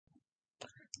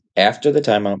After the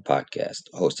Timeout podcast,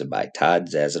 hosted by Todd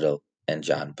Zazadil and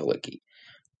John Palicki,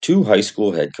 two high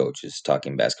school head coaches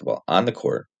talking basketball on the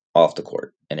court, off the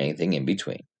court, and anything in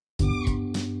between.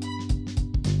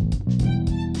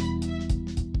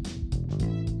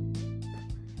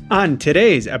 On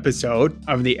today's episode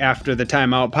of the After the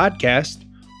Timeout podcast,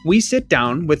 we sit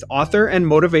down with author and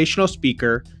motivational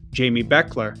speaker Jamie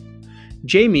Beckler.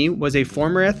 Jamie was a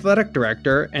former athletic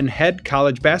director and head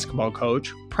college basketball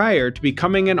coach prior to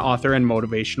becoming an author and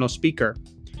motivational speaker.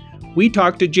 We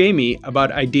talked to Jamie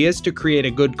about ideas to create a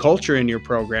good culture in your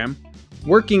program,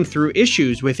 working through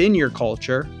issues within your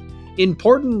culture,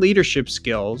 important leadership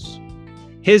skills,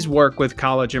 his work with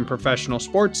college and professional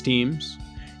sports teams,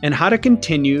 and how to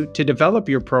continue to develop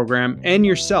your program and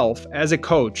yourself as a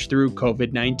coach through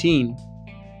COVID-19.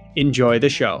 Enjoy the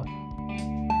show.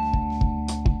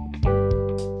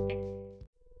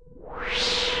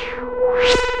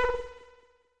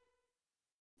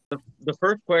 The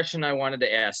first question I wanted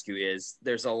to ask you is,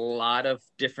 there's a lot of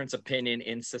difference opinion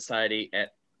in society at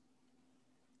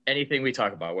anything we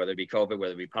talk about, whether it be COVID,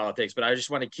 whether it be politics, but I just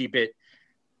want to keep it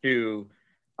to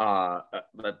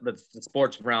the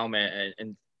sports realm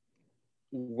and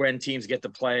when teams get to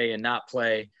play and not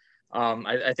play.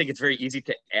 I think it's very easy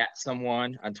to at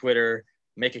someone on Twitter,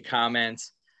 make a comment.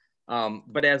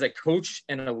 But as a coach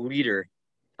and a leader,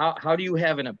 how do you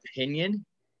have an opinion,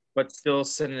 but still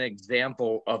set an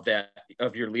example of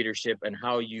your leadership and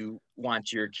how you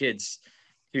want your kids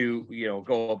to,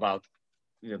 go about,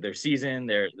 their season,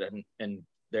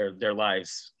 their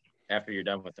lives after you're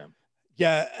done with them?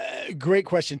 Yeah. Great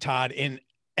question, Todd. And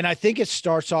I think it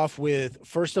starts off with,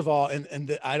 first of all,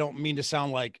 I don't mean to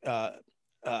sound like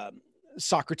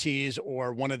Socrates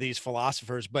or one of these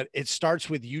philosophers, but it starts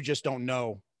with, you just don't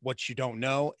know what you don't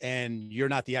know, and you're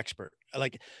not the expert.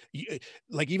 Like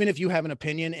even if you have an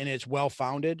opinion and it's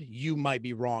well-founded, you might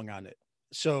be wrong on it.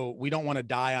 So we don't want to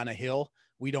die on a hill.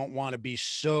 We don't want to be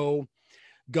so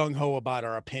gung-ho about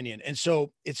our opinion. And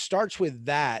so it starts with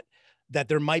that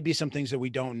there might be some things that we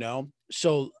don't know.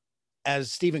 So as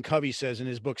Stephen Covey says in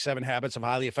his book, 7 Habits of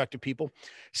Highly Effective People,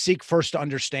 seek first to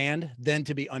understand, then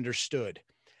to be understood.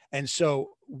 And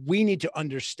so we need to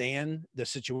understand the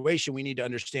situation. We need to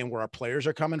understand where our players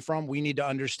are coming from. We need to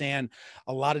understand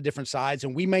a lot of different sides,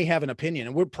 and we may have an opinion,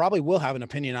 and we probably will have an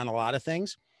opinion on a lot of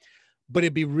things, but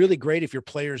it'd be really great if your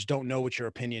players don't know what your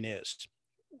opinion is.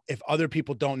 If other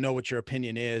people don't know what your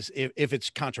opinion is, if it's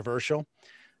controversial,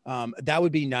 that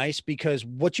would be nice, because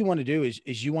what you want to do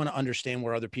is you want to understand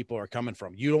where other people are coming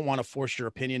from. You don't want to force your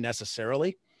opinion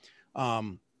necessarily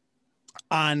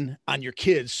on your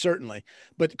kids, certainly.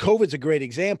 But COVID's a great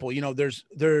example.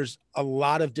 There's a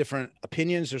lot of different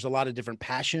opinions. There's a lot of different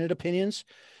passionate opinions,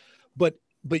 but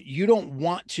you don't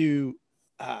want to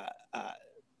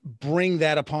bring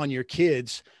that upon your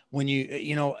kids when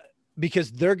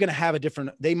because they're going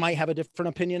to they might have a different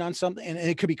opinion on something. And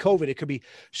it could be COVID. It could be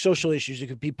social issues. It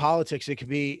could be politics. It could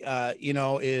be,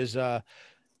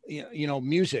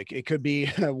 music. It could be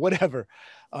whatever.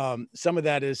 Some of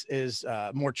that is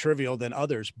more trivial than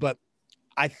others, but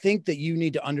I think that you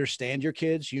need to understand your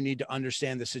kids. You need to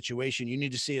understand the situation. You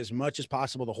need to see as much as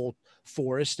possible the whole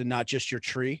forest and not just your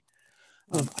tree.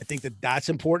 I think that that's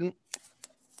important.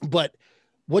 But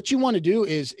what you want to do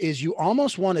is you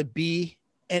almost want to be,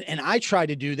 and I try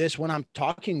to do this when I'm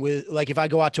talking with, like, if I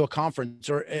go out to a conference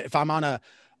or if I'm on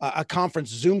a conference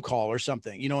Zoom call or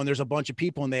something, and there's a bunch of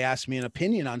people and they ask me an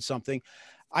opinion on something,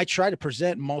 I try to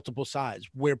present multiple sides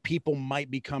where people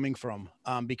might be coming from,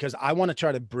 because I want to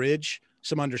try to bridge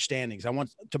some understandings. I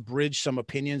want to bridge some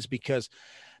opinions, because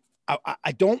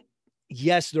I don't,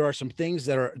 yes, there are some things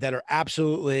that are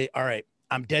absolutely, all right,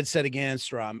 I'm dead set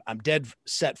against, or I'm dead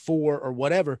set for, or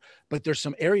whatever, but there's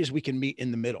some areas we can meet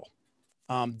in the middle.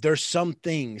 There's some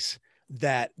things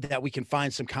that we can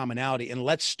find some commonality, and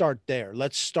let's start there.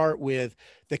 Let's start with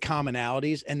the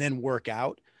commonalities and then work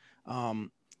out. I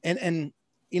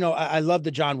love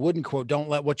the John Wooden quote, "Don't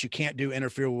let what you can't do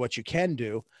interfere with what you can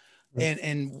do." Right.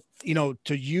 And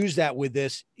to use that with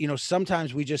this,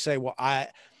 sometimes we just say, well, I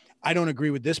don't agree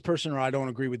with this person, or I don't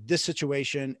agree with this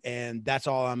situation, and that's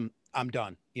all, I'm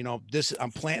done.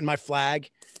 I'm planting my flag,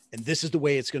 and this is the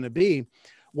way it's going to be.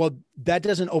 Well, that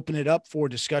doesn't open it up for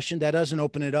discussion. That doesn't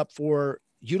open it up for,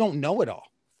 you don't know it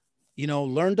all.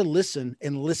 Learn to listen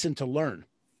and listen to learn.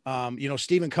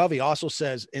 Stephen Covey also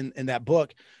says in that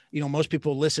book, most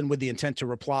people listen with the intent to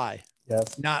reply,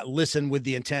 yes, not listen with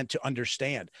the intent to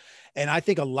understand. And I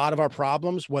think a lot of our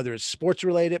problems, whether it's sports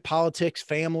related, politics,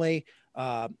 family,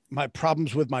 my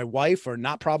problems with my wife or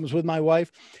not problems with my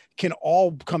wife, can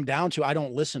all come down to, I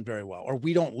don't listen very well, or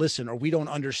we don't listen, or we don't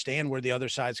understand where the other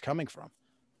side's coming from.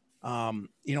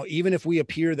 Even if we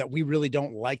appear that we really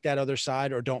don't like that other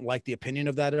side or don't like the opinion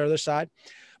of that other side,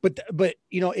 but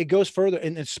it goes further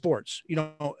in sports,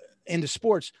 into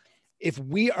sports. If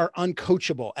we are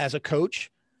uncoachable as a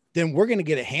coach, then we're going to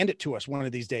get it handed to us one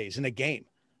of these days in a game.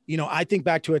 I think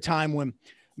back to a time when,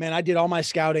 man, I did all my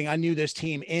scouting. I knew this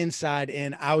team inside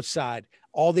and outside.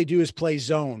 All they do is play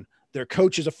zone. Their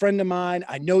coach is a friend of mine.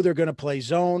 I know they're going to play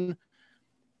zone.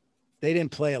 They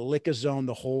didn't play a lick of zone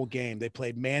the whole game. They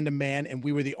played man-to-man, and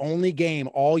we were the only game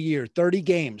all year, 30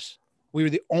 games. We were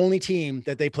the only team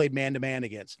that they played man-to-man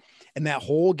against. And that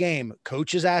whole game,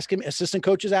 coaches asking me, assistant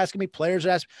coaches asking me, players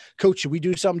asking, Coach, should we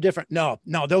do something different? No,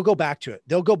 they'll go back to it.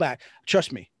 They'll go back.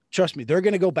 Trust me. They're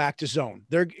going to go back to zone.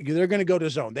 They're going to go to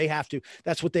zone. They have to.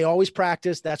 That's what they always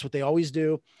practice. That's what they always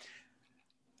do.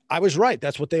 I was right.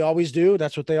 That's what they always do.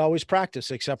 That's what they always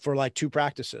practice, except for like 2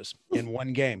 practices in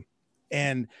one game.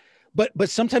 But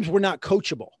sometimes we're not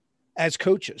coachable as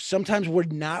coaches. Sometimes we're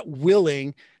not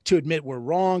willing to admit we're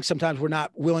wrong. Sometimes we're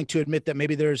not willing to admit that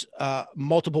maybe there's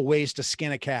multiple ways to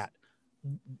skin a cat.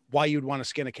 Why you'd want to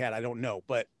skin a cat, I don't know.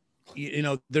 But,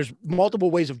 there's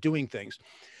multiple ways of doing things.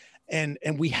 And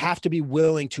we have to be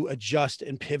willing to adjust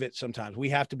and pivot sometimes. We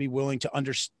have to be willing to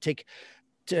understand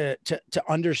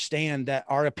that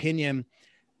our opinion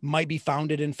might be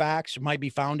founded in facts, might be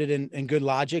founded in good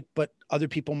logic, but other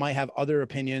people might have other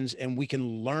opinions, and we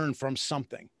can learn from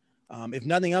something. If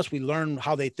nothing else, we learn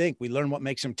how they think. We learn what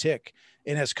makes them tick.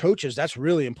 And as coaches, that's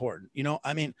really important.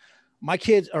 My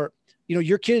kids are,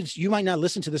 your kids, you might not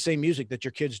listen to the same music that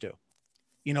your kids do,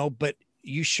 but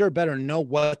you sure better know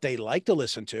what they like to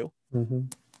listen to,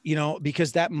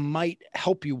 because that might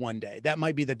help you one day. That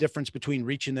might be the difference between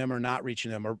reaching them or not reaching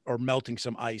them, or melting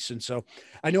some ice. And so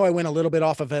I know I went a little bit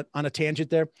off of it on a tangent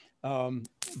there.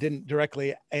 Didn't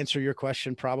directly answer your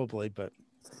question probably, but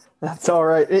that's all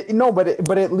right.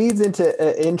 But it leads into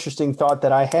an interesting thought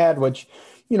that I had, which,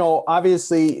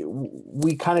 obviously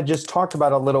we kind of just talked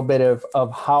about a little bit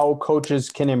of how coaches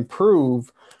can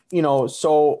improve,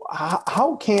 so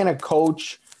how can a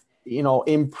coach,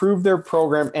 improve their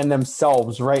program and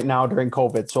themselves right now during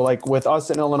COVID? So like with us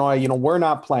in Illinois, we're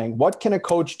not playing. What can a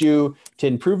coach do to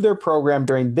improve their program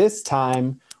during this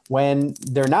time when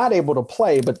they're not able to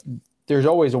play, but there's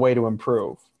always a way to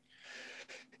improve?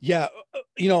 Yeah.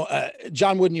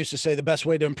 John Wooden used to say the best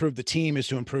way to improve the team is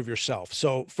to improve yourself.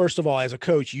 So first of all, as a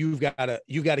coach, you've got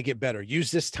to get better. Use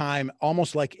this time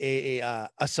almost like a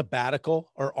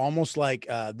sabbatical, or almost like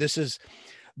this is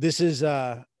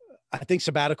I think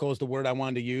sabbatical is the word I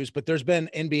wanted to use, but there's been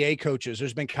NBA coaches,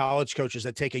 there's been college coaches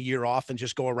that take a year off and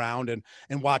just go around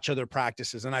and watch other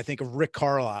practices. And I think of Rick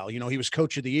Carlisle, he was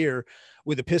coach of the year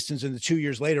with the Pistons, and 2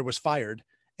 years later was fired.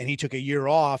 And he took a year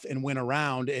off and went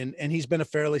around, and he's been a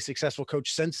fairly successful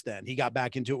coach since then. He got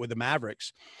back into it with the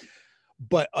Mavericks,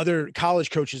 but other college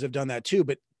coaches have done that too.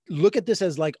 But look at this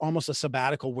as like almost a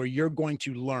sabbatical where you're going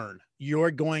to learn.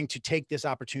 You're going to take this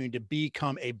opportunity to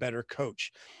become a better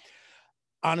coach.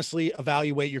 Honestly,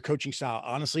 evaluate your coaching style.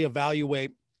 Honestly, evaluate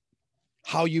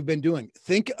how you've been doing.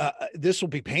 Think this will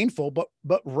be painful,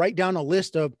 but write down a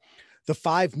list of the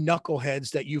 5 knuckleheads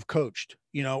that you've coached,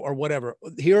 or whatever.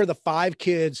 Here are the 5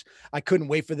 kids I couldn't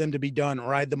wait for them to be done,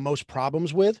 or I had the most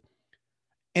problems with.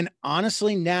 And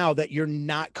honestly, now that you're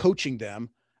not coaching them,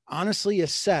 honestly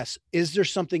assess, is there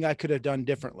something I could have done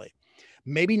differently?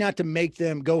 Maybe not to make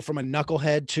them go from a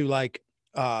knucklehead to like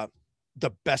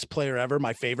the best player ever,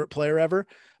 my favorite player ever,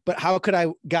 but how could I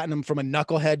gotten them from a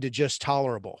knucklehead to just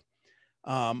tolerable?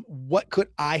 What could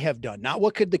I have done? Not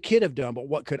what could the kid have done, but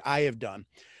what could I have done?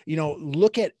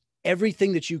 Look at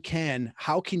everything that you can.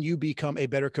 How can you become a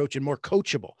better coach and more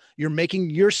coachable? You're making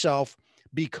yourself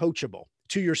be coachable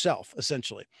to yourself,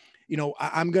 essentially.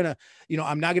 I'm not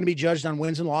going to be judged on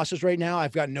wins and losses right now.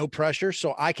 I've got no pressure.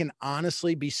 So I can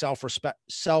honestly be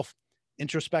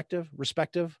introspective,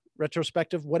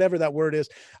 retrospective, whatever that word is.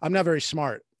 I'm not very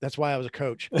smart. That's why I was a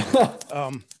coach.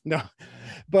 No,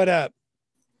 but,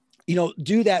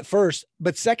 do that first.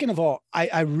 But second of all,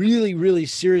 I really, really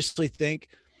seriously think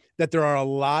that there are a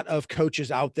lot of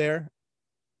coaches out there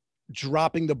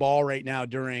dropping the ball right now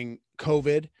during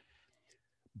COVID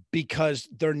because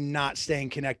they're not staying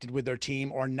connected with their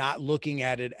team, or not looking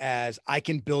at it as I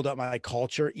can build up my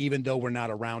culture, even though we're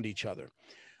not around each other.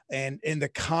 And the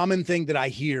common thing that I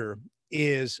hear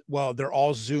is, well, they're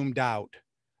all zoomed out,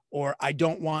 or I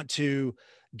don't want to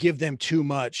give them too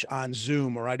much on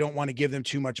Zoom, or I don't want to give them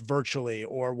too much virtually,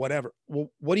 or whatever. Well,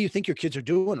 what do you think your kids are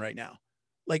doing right now?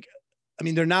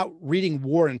 They're not reading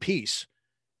War and Peace.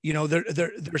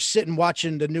 They're sitting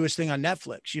watching the newest thing on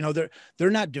Netflix. They're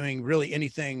not doing really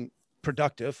anything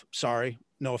productive. Sorry,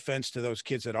 No offense to those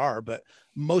kids that are, but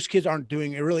most kids aren't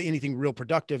doing really anything real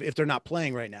productive if they're not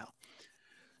playing right now.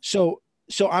 So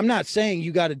I'm not saying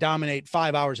you got to dominate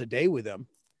 5 hours a day with them,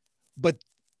 but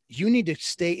you need to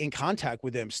stay in contact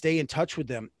with them, stay in touch with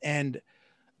them. And,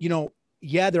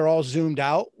 yeah, they're all zoomed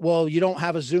out. Well, you don't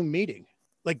have a Zoom meeting.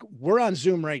 Like, we're on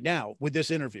Zoom right now with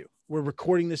this interview. We're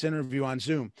recording this interview on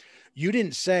Zoom. You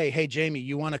didn't say, hey, Jamie,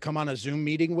 you want to come on a Zoom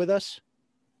meeting with us?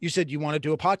 You said you want to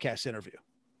do a podcast interview.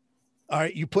 All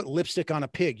right. You put lipstick on a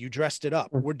pig. You dressed it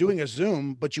up. We're doing a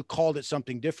Zoom, but you called it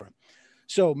something different.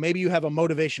 So maybe you have a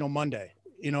motivational Monday,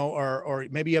 or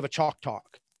maybe you have a chalk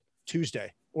talk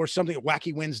Tuesday or something,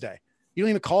 wacky Wednesday. You don't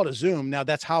even call it a Zoom. Now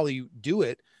that's how you do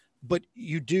it, but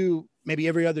you do maybe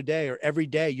every other day or every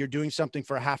day you're doing something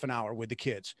for a half an hour with the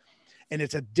kids, and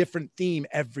it's a different theme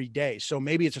every day. So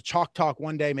maybe it's a chalk talk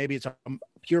one day. Maybe it's a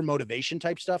pure motivation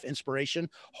type stuff, inspiration,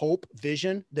 hope,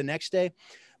 vision the next day.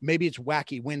 Maybe it's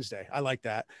wacky Wednesday. I like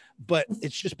that, but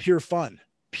it's just pure fun.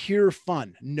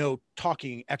 No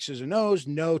talking X's and O's,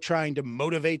 no trying to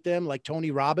motivate them like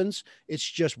Tony Robbins. It's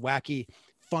just wacky,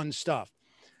 fun stuff.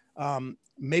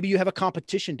 Maybe you have a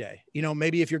competition day.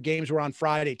 Maybe if your games were on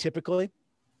Friday, typically,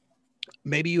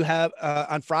 maybe you have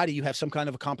on Friday, you have some kind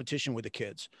of a competition with the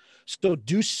kids. So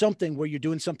do something where you're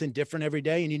doing something different every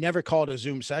day, and you never call it a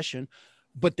Zoom session,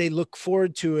 but they look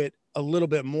forward to it a little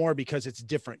bit more because it's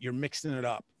different. You're mixing it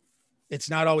up. It's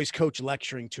not always coach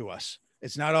lecturing to us.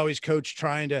 It's not always coach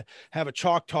trying to have a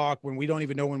chalk talk when we don't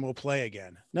even know when we'll play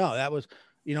again. No, that was,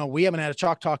 we haven't had a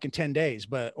chalk talk in 10 days,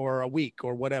 or a week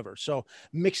or whatever. So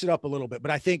mix it up a little bit, but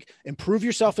I think improve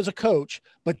yourself as a coach,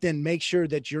 but then make sure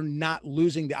that you're not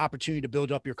losing the opportunity to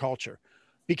build up your culture,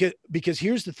 because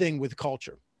here's the thing with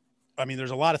culture. I mean,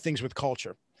 there's a lot of things with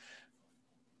culture.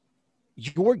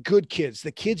 Your good kids,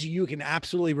 the kids you can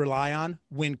absolutely rely on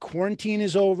when quarantine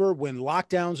is over, when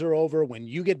lockdowns are over, when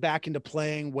you get back into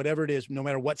playing, whatever it is, no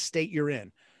matter what state you're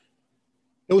in,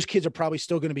 those kids are probably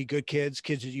still going to be good kids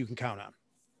that you can count on.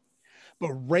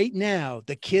 But right now,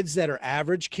 the kids that are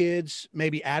average kids,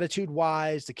 maybe attitude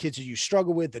wise, the kids that you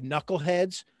struggle with, the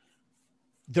knuckleheads,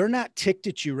 they're not ticked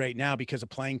at you right now because of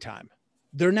playing time.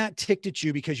 They're not ticked at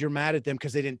you because you're mad at them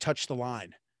because they didn't touch the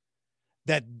line,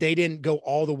 that they didn't go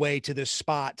all the way to this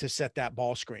spot to set that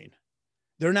ball screen.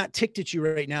 They're not ticked at you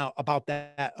right now about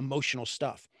that emotional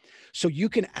stuff. So you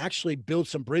can actually build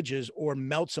some bridges or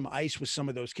melt some ice with some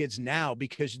of those kids now,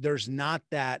 because there's not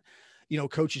that,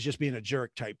 coach is just being a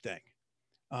jerk type thing.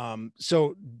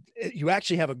 So you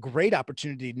actually have a great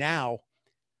opportunity now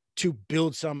to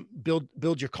build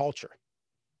your culture.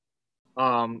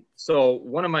 So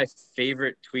one of my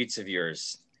favorite tweets of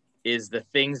yours is the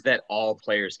things that all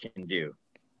players can do.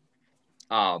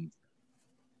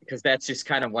 Because that's just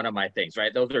kind of one of my things,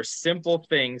 right? Those are simple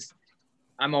things.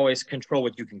 I'm always control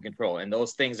what you can control. And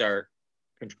those things are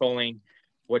controlling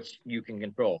what you can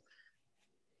control.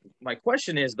 My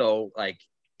question is though,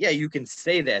 yeah, you can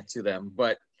say that to them,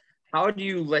 but how do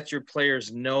you let your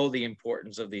players know the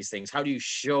importance of these things? How do you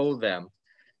show them,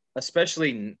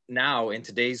 especially now in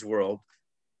today's world?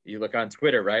 You look on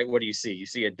Twitter, right? What do you see? You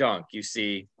see a dunk, you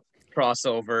see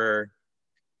crossover,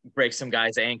 break some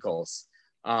guy's ankles.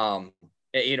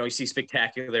 You see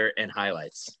spectacular and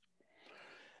highlights.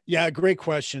 Yeah, great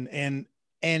question.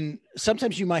 And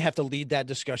sometimes you might have to lead that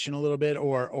discussion a little bit,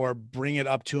 or bring it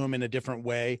up to them in a different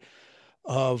way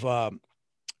of,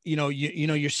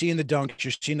 you're seeing the dunks,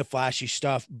 you're seeing the flashy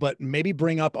stuff, but maybe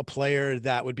bring up a player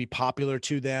that would be popular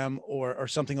to them or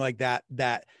something like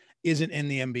that isn't in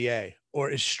the NBA or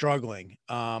is struggling.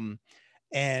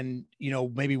 And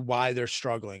maybe why they're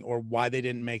struggling or why they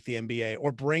didn't make the NBA,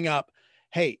 or bring up,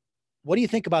 hey, what do you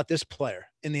think about this player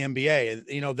in the NBA?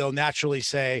 And, they'll naturally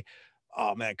say,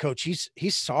 oh man, coach,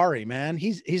 he's sorry, man.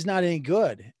 He's not any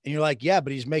good. And you're like, yeah,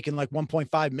 but he's making like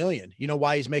 1.5 million. You know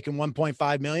why he's making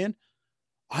 1.5 million?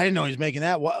 I didn't know he's making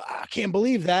that. Well, I can't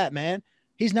believe that, man.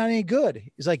 He's not any good.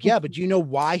 He's like, yeah, but do you know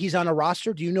why he's on a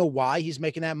roster? Do you know why he's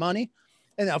making that money?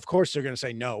 And of course they're going to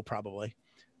say no, probably.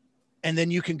 And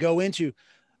then you can go into,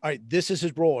 all right, this is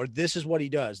his role, or this is what he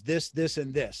does. This,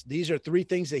 and this. These are 3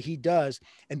 things that he does.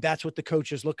 And that's what the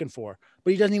coach is looking for,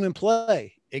 but he doesn't even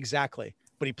play. Exactly.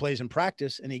 But he plays in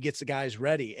practice and he gets the guys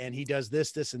ready and he does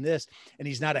this, and this, and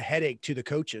he's not a headache to the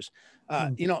coaches.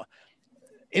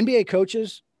 NBA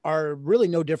coaches are really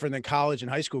no different than college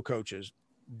and high school coaches.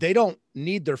 They don't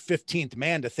need their 15th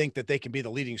man to think that they can be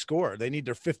the leading scorer. They need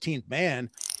their 15th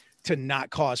man to not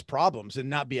cause problems and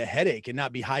not be a headache and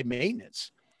not be high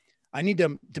maintenance. I need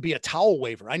them to be a towel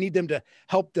waver. I need them to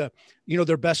help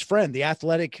their best friend, the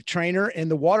athletic trainer, and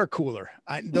the water cooler.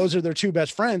 Those are their two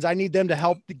best friends. I need them to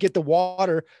help get the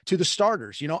water to the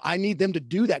starters. I need them to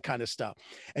do that kind of stuff.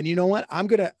 And you know what?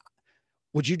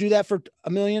 Would you do that for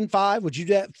 $1.5 million? Would you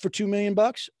do that for $2 million?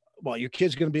 Well, your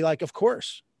kid's going to be like, of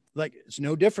course. Like, it's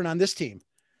no different on this team.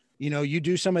 You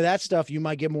do some of that stuff, you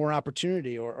might get more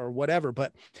opportunity or whatever.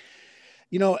 But,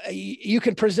 you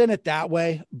can present it that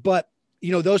way. But,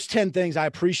 those 10 things, I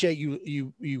appreciate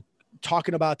you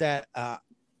talking about that.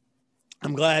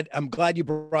 I'm glad you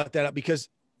brought that up, because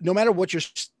no matter what your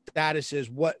status is,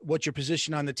 what your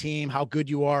position on the team, how good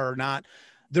you are or not,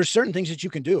 there's certain things that you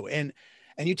can do. And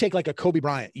you take like a Kobe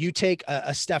Bryant, you take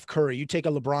a Steph Curry, you take a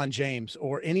LeBron James,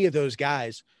 or any of those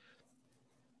guys.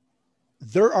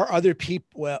 There are other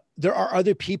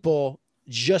people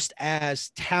just as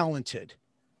talented,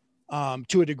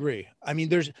 to a degree. I mean,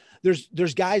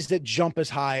 there's guys that jump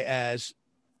as high as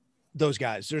those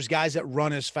guys. There's guys that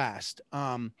run as fast.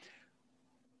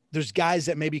 There's guys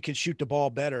that maybe can shoot the ball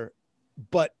better,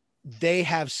 but they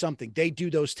have something. They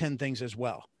do those 10 things as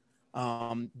well.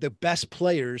 The best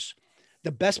players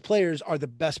are the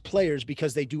best players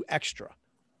because they do extra.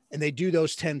 And they do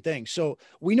those 10 things. So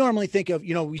we normally think of,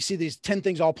 we see these 10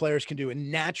 things all players can do. And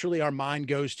naturally our mind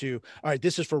goes to, all right,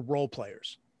 this is for role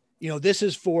players. This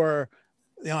is for,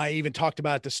 I even talked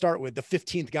about it to start with, the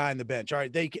 15th guy on the bench. All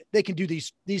right, they can do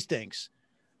these things.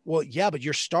 Well, yeah, but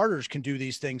your starters can do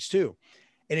these things too.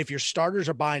 And if your starters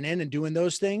are buying in and doing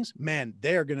those things, man,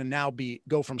 they're going to now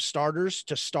go from starters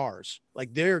to stars.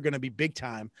 Like, they're going to be big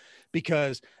time,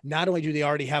 because not only do they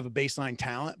already have a baseline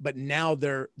talent, but now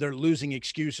they're losing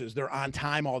excuses. They're on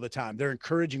time all the time. They're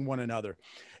encouraging one another.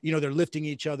 They're lifting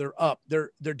each other up.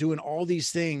 They're doing all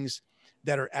these things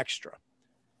that are extra.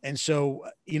 And so,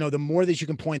 the more that you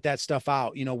can point that stuff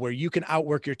out, where you can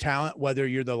outwork your talent, whether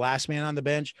you're the last man on the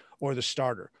bench or the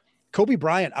starter. Kobe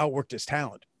Bryant outworked his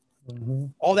talent. Mm-hmm.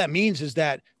 All that means is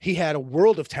that he had a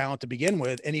world of talent to begin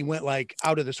with, and he went like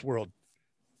out of this world.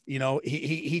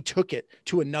 He took it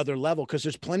to another level, because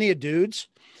there's plenty of dudes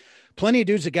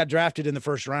that got drafted in the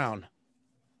first round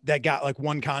that got like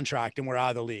one contract and were out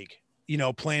of the league,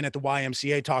 playing at the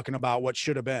YMCA, talking about what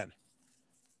should have been,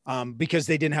 because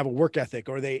they didn't have a work ethic,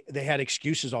 or they had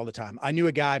excuses all the time. I knew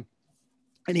a guy,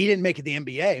 and he didn't make it the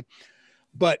NBA,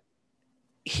 but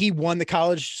he won the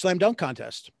college slam dunk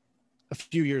contest a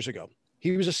few years ago.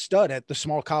 He was a stud at the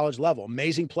small college level,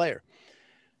 amazing player.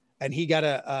 And he got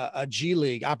a G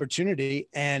League opportunity,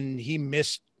 and he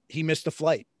missed the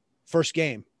flight. First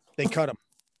game, they cut him.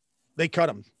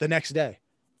 The next day.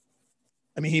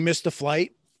 I mean, he missed the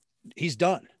flight. He's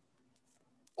done.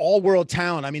 All world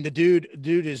talent. I mean, the dude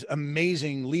is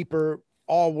amazing leaper,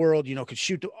 all world, could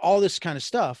shoot all this kind of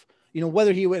stuff.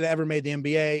 Whether he would have ever made the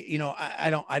NBA,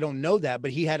 I don't know that,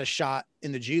 but he had a shot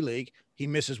in the G League. He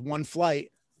misses one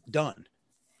flight, done.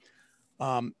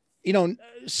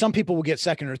 Some people will get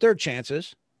second or third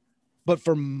chances, but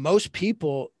for most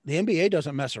people, the NBA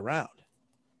doesn't mess around,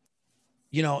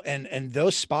 and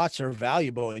those spots are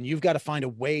valuable, and you've got to find a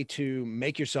way to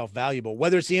make yourself valuable,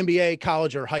 whether it's the NBA,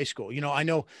 college, or high school. I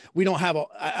know we don't have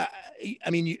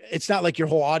it's not like your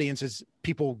whole audience is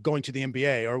people going to the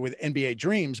NBA or with NBA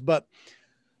dreams, but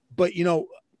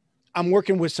I'm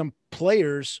working with some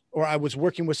players, or I was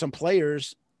working with some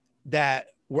players that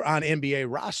were on NBA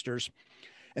rosters,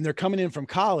 and they're coming in from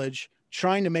college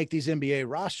trying to make these NBA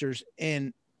rosters.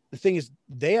 And the thing is,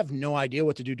 they have no idea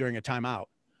what to do during a timeout.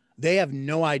 They have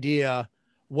no idea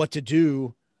what to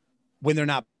do when they're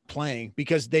not playing,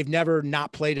 because they've never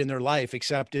not played in their life,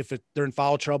 except if they're in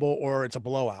foul trouble or it's a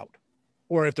blowout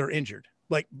or if they're injured.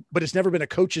 But it's never been a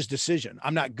coach's decision.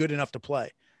 I'm not good enough to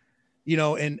play,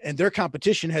 and their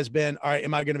competition has been, all right,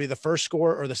 am I going to be the first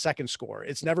scorer or the second scorer?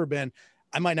 It's never been,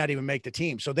 I might not even make the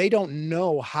team. So they don't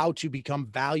know how to become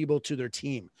valuable to their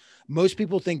team. Most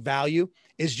people think value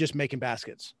is just making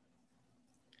baskets.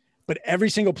 But every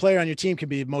single player on your team can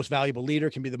be the most valuable leader,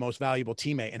 can be the most valuable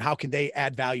teammate. And how can they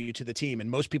add value to the team? And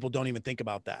most people don't even think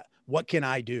about that. What can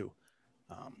I do?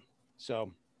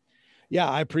 Yeah,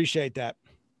 I appreciate that.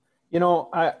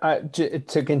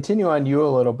 To continue on you a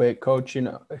little bit, Coach,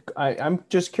 I'm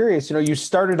just curious, you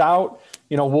started out,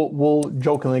 we'll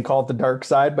jokingly call it the dark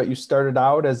side, but you started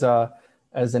out as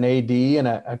an AD and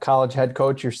a college head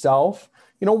coach yourself.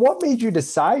 What made you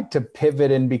decide to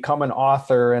pivot and become an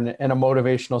author and a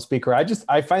motivational speaker?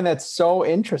 I find that so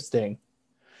interesting.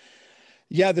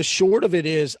 Yeah, the short of it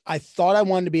is, I thought I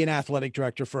wanted to be an athletic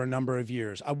director for a number of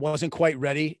years. I wasn't quite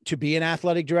ready to be an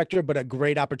athletic director, but a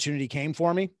great opportunity came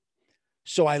for me.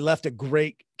 So I left a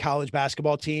great college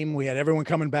basketball team. We had everyone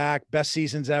coming back, best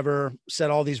seasons ever,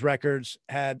 set all these records,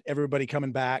 had everybody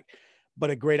coming back, but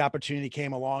a great opportunity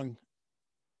came along.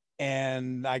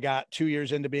 And I got 2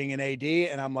 years into being an AD,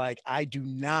 and I'm like, I do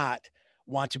not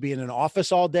want to be in an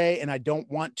office all day. And I don't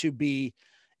want to be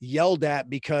yelled at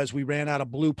because we ran out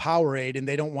of blue Powerade and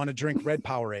they don't want to drink red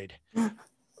Powerade.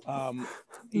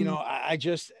 I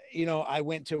just, I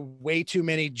went to way too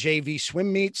many JV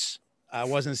swim meets. I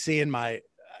wasn't seeing my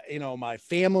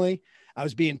family. I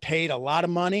was being paid a lot of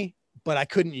money, but I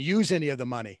couldn't use any of the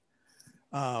money.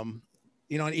 And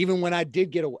even when I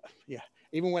did get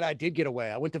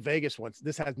away, I went to Vegas once.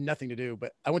 This has nothing to do,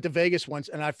 but I went to Vegas once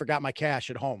and I forgot my cash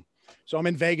at home. So I'm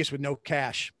in Vegas with no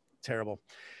cash. Terrible.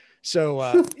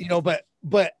 So,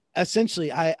 but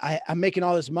essentially I'm making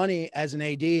all this money as an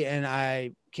AD and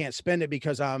I can't spend it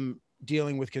because I'm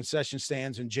dealing with concession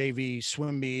stands and JV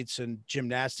swim meets and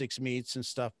gymnastics meets and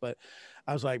stuff. But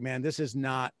I was like, man, this is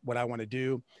not what I want to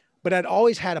do. But I'd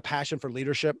always had a passion for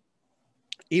leadership.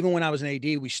 Even when I was an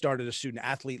AD, we started a student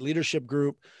athlete leadership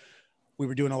group. We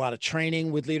were doing a lot of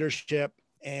training with leadership,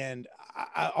 and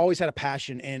I always had a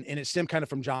passion, and it stemmed kind of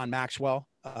from John Maxwell.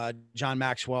 John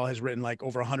Maxwell has written like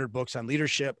over 100 books on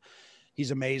leadership.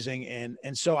 He's amazing.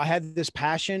 And so I had this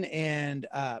passion, and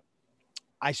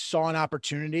I saw an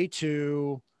opportunity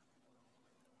to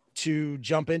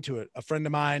jump into it. A friend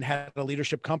of mine had a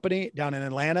leadership company down in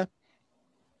Atlanta.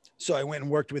 So I went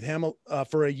and worked with him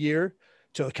for a year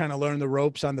to kind of learn the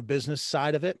ropes on the business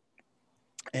side of it.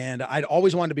 And I'd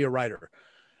always wanted to be a writer.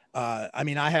 I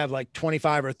have like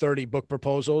 25 or 30 book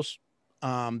proposals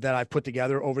that I've put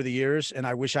together over the years. And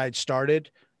I wish I had started,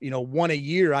 one a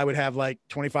year, I would have like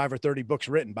 25 or 30 books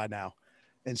written by now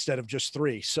instead of just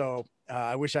 3. So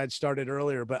I wish I'd started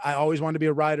earlier, but I always wanted to be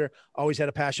a writer. Always had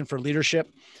a passion for leadership.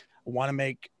 I want to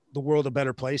make the world a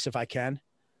better place if I can.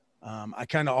 I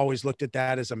kind of always looked at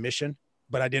that as a mission,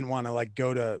 but I didn't want to like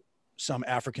go to some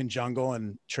African jungle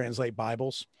and translate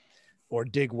Bibles or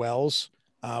dig wells,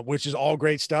 which is all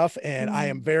great stuff. And I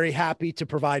am very happy to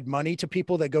provide money to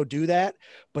people that go do that.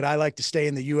 But I like to stay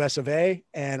in the US of A,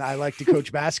 and I like to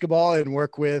coach basketball and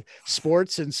work with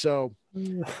sports. And so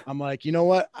I'm like, you know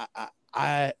what?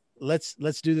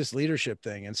 Let's do this leadership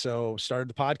thing. And so started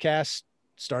the podcast,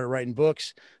 started writing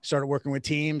books, started working with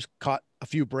teams, caught a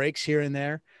few breaks here and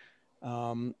there.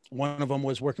 One of them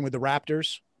was working with the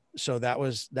Raptors. So that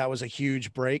was a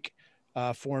huge break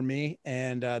for me.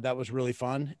 And that was really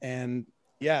fun. And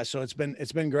yeah, so it's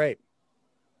been great.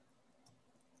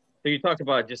 So you talked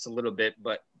about it just a little bit,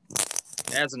 but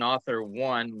as an author,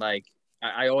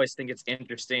 I always think it's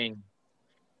interesting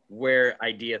where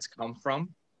ideas come from.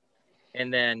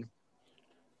 And then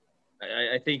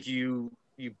I think you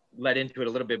led into it a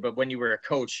little bit, but when you were a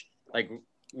coach, like,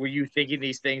 were you thinking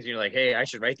these things and you're like, hey, I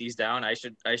should write these down. I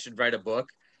should write a book,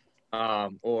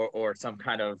 or some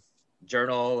kind of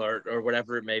journal or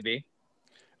whatever it may be?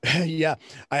 Yeah.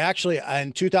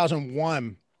 In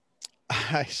 2001,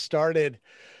 I started,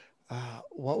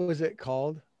 what was it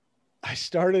called?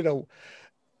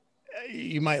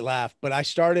 You might laugh, but I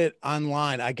started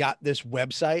online. I got this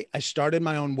website. I started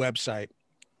my own website,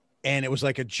 and it was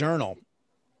like a journal,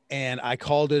 and I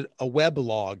called it a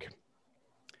weblog.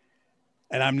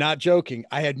 And I'm not joking.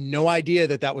 I had no idea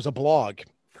that was a blog.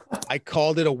 I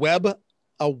called it a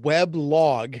web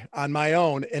log on my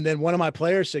own. And then one of my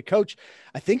players said, Coach,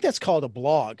 I think that's called a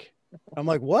blog. I'm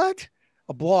like, what?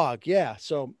 A blog? Yeah.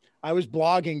 So I was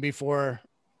blogging before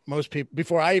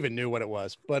I even knew what it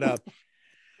was. But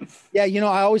yeah,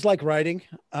 I always liked writing.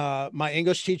 My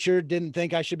English teacher didn't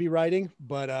think I should be writing,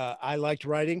 but I liked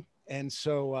writing. And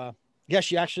so,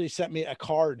 she actually sent me a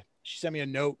card. She sent me a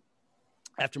note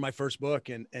after my first book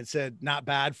and said, not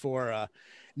bad for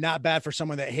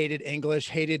someone that hated English,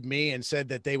 hated me, and said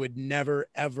that they would never,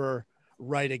 ever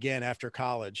write again after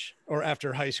college or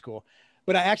after high school.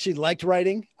 But I actually liked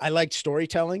writing. I liked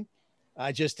storytelling.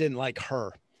 I just didn't like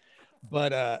her.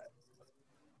 But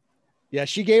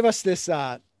she gave us this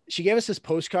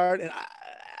postcard. And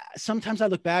sometimes I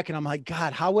look back and I'm like,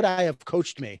 God, how would I have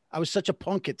coached me? I was such a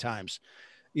punk at times,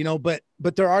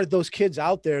 but there are those kids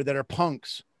out there that are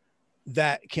punks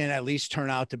that can at least turn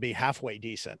out to be halfway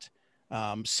decent,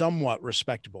 somewhat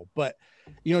respectable. But,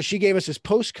 she gave us this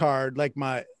postcard, like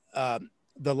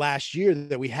the last year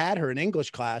that we had her in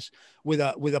English class, with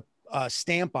a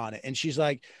stamp on it. And she's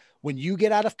like, when you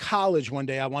get out of college one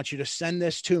day, I want you to send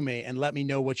this to me and let me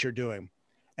know what you're doing.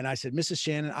 And I said, Mrs.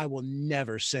 Shannon, I will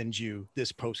never send you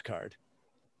this postcard.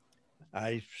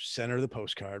 I sent her the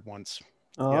postcard once.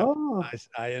 Oh,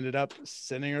 I ended up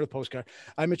sending her the postcard.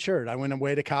 I matured. I went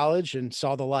away to college and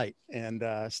saw the light and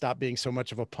stopped being so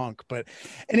much of a punk. But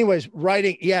anyways,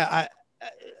 writing. Yeah.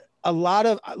 A lot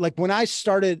of like when I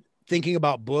started thinking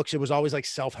about books, it was always like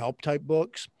self-help type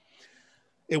books.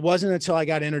 It wasn't until I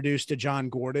got introduced to John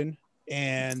Gordon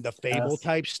and the fable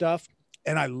type stuff.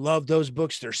 And I love those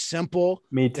books. They're simple.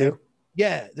 Me too.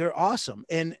 They're awesome.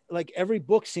 And like every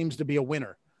book seems to be a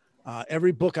winner.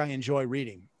 Every book I enjoy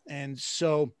reading. And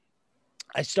so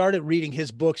I started reading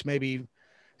his books maybe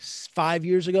 6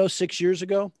 years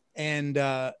ago. And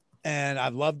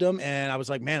I've loved them. And I was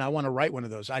like, man, I want to write one of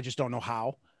those. I just don't know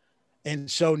how.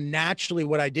 And so naturally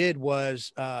what I did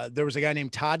was there was a guy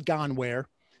named Todd Gonware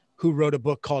who wrote a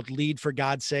book called Lead for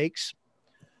God's Sakes.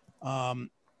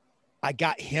 I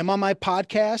got him on my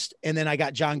podcast, and then I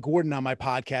got John Gordon on my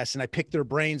podcast, and I picked their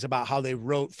brains about how they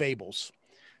wrote fables.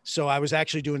 So I was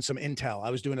actually doing some intel.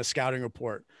 I was doing a scouting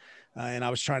report, and I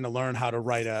was trying to learn how to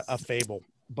write a fable.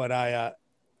 But I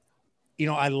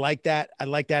like that. I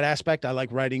like that aspect. I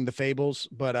like writing the fables.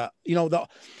 But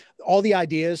all the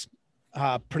ideas,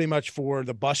 pretty much for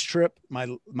the bus trip,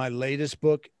 my latest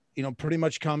book, pretty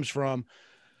much comes from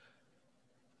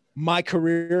my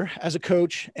career as a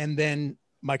coach, and then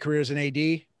my career as an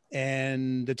AD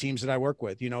and the teams that I work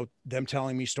with, them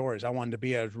telling me stories. I wanted to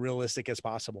be as realistic as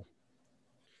possible.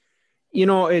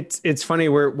 It's funny.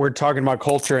 We're talking about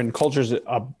culture, and culture is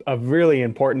a really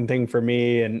important thing for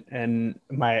me. And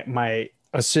my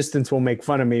assistants will make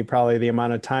fun of me probably the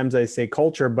amount of times I say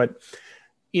culture, but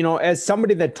as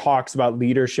somebody that talks about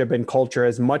leadership and culture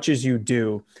as much as you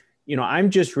do,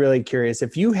 I'm just really curious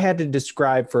if you had to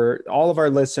describe for all of our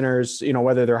listeners,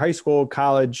 whether they're high school,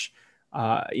 college,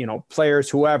 players,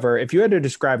 whoever, if you had to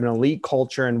describe an elite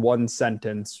culture in one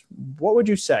sentence, what would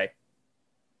you say?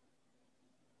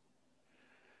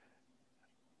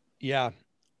 Yeah.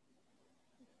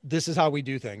 This is how we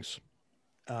do things.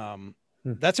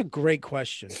 That's a great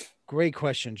question. Great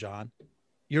question, John.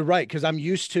 You're right. Cause I'm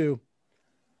used to,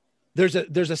 there's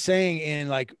a saying in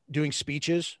like doing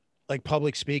speeches, like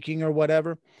public speaking or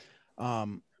whatever.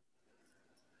 Well,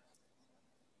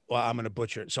 I'm going to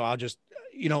butcher it. So I'll just,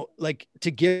 like to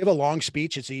give a long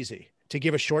speech, it's easy. To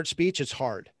give a short speech, it's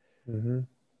hard. Mm-hmm.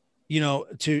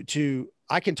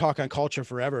 I can talk on culture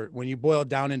forever. When you boil it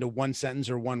down into one sentence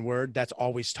or one word, that's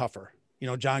always tougher.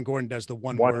 John Gordon does the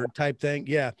one word type thing.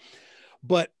 Yeah.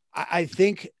 But I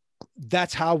think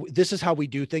this is how we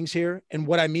do things here. And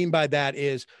what I mean by that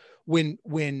is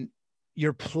when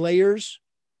your players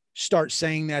start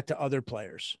saying that to other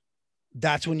players,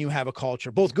 that's when you have a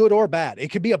culture, both good or bad. It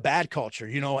could be a bad culture,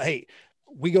 hey,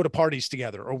 we go to parties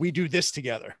together or we do this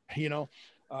together, if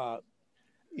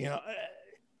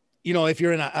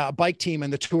you're in a bike team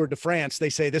in the Tour de France, they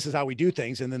say, this is how we do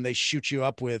things. And then they shoot you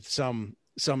up with some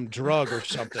drug or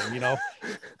something,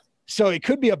 so it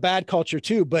could be a bad culture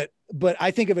too, but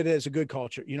I think of it as a good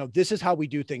culture. This is how we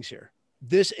do things here.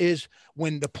 This is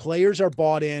when the players are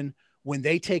bought in, when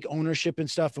they take ownership and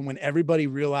stuff. And when everybody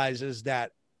realizes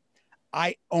that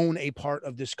I own a part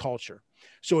of this culture.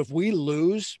 So if we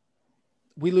lose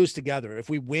together. If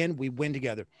we win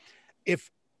together. If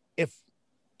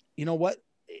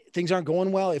things aren't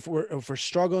going well, if we're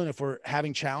struggling, if we're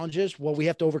having challenges, well, we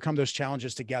have to overcome those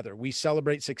challenges together. We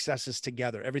celebrate successes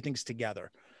together. Everything's together.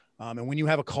 And when you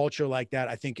have a culture like that,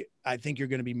 I think you're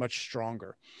going to be much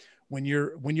stronger when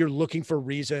you're looking for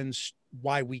reasons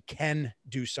why we can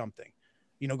do something,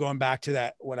 going back to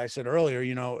that, what I said earlier,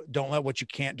 don't let what you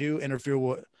can't do interfere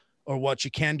with, or what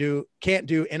you can't do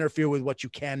interfere with what you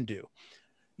can do,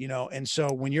 And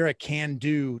so when you're a can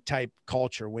do type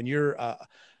culture, when you're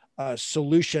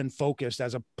solution focused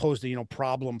as opposed to,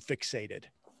 problem fixated,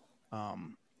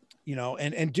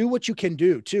 and do what you can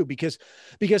do too, because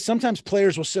sometimes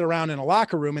players will sit around in a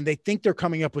locker room and they think they're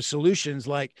coming up with solutions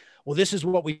like, well, this is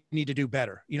what we need to do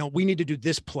better. We need to do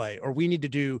this play, or we need to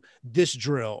do this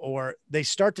drill, or they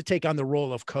start to take on the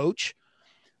role of coach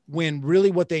when really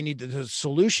what they need, the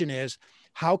solution is,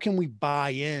 how can we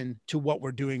buy in to what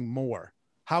we're doing more?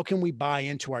 How can we buy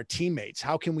into our teammates?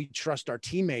 How can we trust our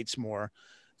teammates more?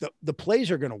 The plays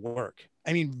are going to work.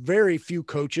 I mean, very few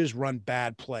coaches run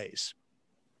bad plays.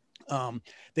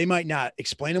 They might not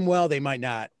explain them well. They might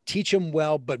not teach them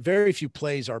well, but very few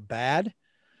plays are bad.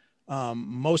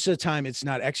 Most of the time it's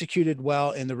not executed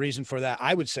well. And the reason for that,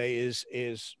 I would say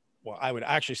I would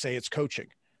actually say it's coaching.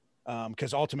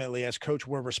 Because ultimately as coach,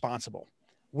 we're responsible.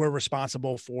 We're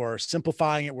responsible for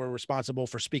simplifying it. We're responsible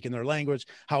for speaking their language,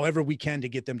 however we can, to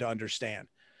get them to understand.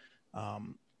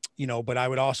 But I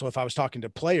would also, if I was talking to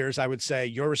players, I would say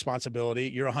your responsibility,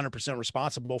 you're 100%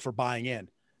 responsible for buying in.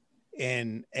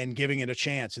 and giving it a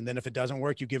chance. And then if it doesn't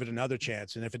work, you give it another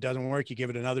chance. And if it doesn't work, you give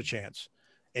it another chance,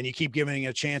 and you keep giving it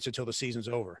a chance until the season's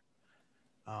over.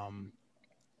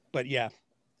 But yeah,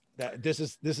 this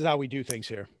is how we do things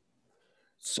here.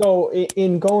 So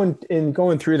in going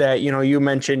through that, you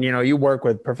mentioned, you work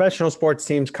with professional sports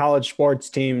teams, college sports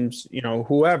teams,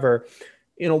 whoever,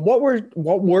 what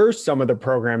were some of the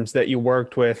programs that you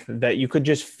worked with that you could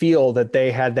just feel that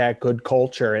they had that good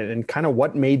culture, and kind of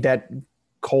what made that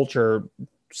culture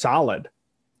solid?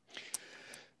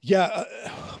 Yeah.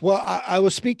 Well, I will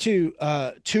speak to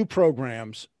two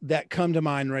programs that come to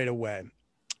mind right away.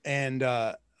 And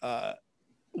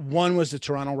one was the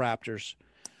Toronto Raptors,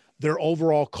 their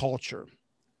overall culture.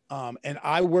 And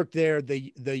I worked there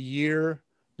the year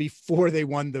before they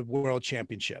won the world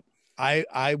championship.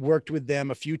 I worked with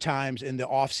them a few times in the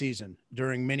off season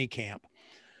during mini camp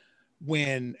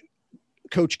when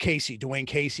Coach Casey, Dwayne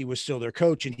Casey, was still their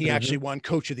coach, and he actually won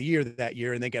Coach of the Year that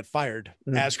year, and they got fired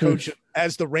as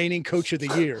the reigning Coach of the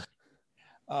Year.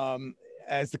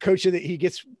 As the coach of he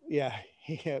gets,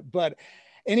 But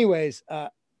anyways,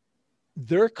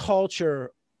 their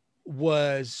culture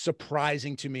was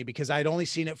surprising to me because I'd only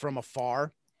seen it from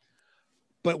afar.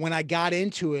 But when I got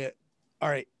into it, all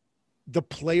right, the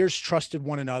players trusted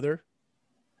one another.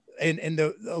 And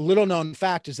the little known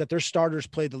fact is that their starters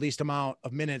played the least amount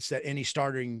of minutes that any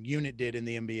starting unit did in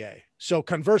the NBA. So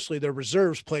conversely, their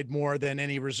reserves played more than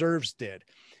any reserves did.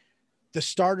 The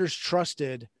starters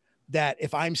trusted that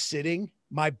if I'm sitting,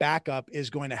 my backup is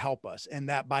going to help us. And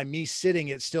that by me sitting,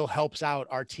 it still helps out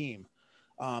our team.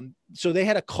 So they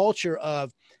had a culture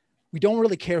of, we don't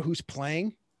really care who's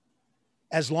playing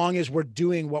as long as we're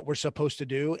doing what we're supposed to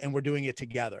do and we're doing it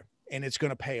together, and it's going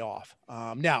to pay off.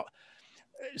 Now,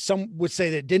 some would say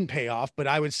that it didn't pay off, but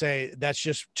I would say that's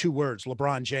just two words: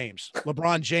 LeBron James.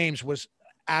 LeBron James was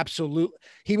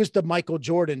he was the Michael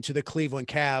Jordan to the Cleveland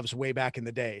Cavs way back in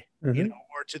the day, or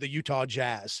to the Utah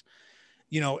Jazz.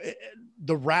 The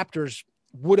Raptors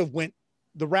would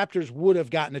have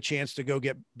gotten a chance to go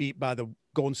get beat by the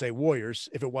Golden State Warriors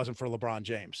if it wasn't for LeBron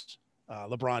James.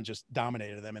 LeBron just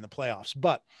dominated them in the playoffs,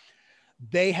 but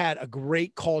they had a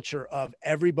great culture of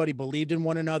everybody believed in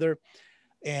one another,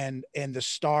 and the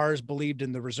stars believed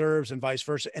in the reserves and vice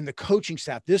versa. And the coaching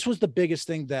staff, this was the biggest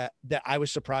thing that I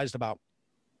was surprised about.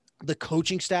 The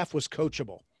coaching staff was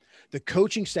coachable. The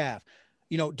coaching staff,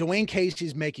 Dwayne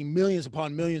Casey's making millions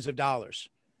upon millions of dollars.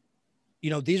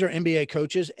 These are NBA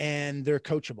coaches, and they're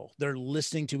coachable. They're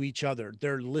listening to each other.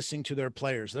 They're listening to their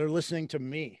players. They're listening to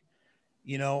me.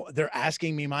 They're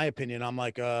asking me my opinion. I'm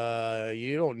like,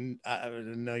 you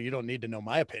don't need to know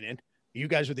my opinion. You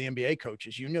guys are the NBA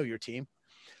coaches. You know your team.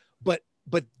 But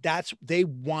they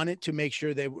wanted to make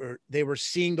sure they were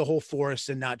seeing the whole forest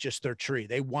and not just their tree.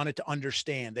 They wanted to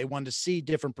understand. They wanted to see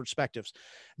different perspectives.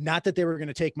 Not that they were going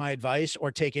to take my advice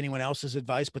or take anyone else's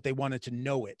advice, but they wanted to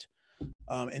know it.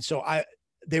 And so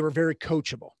they were very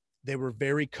coachable.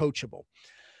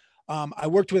 I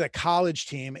worked with a college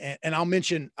team, and I'll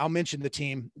mention the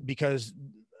team because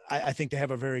I think they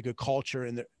have a very good culture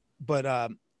and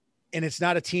it's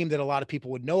not a team that a lot of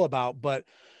people would know about, but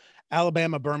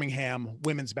Alabama Birmingham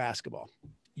women's basketball,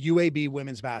 UAB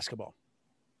women's basketball,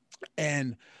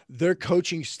 and their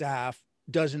coaching staff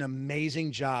does an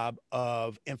amazing job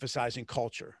of emphasizing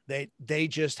culture. They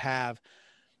just have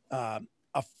a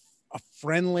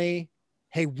friendly,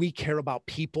 hey, we care about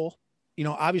people.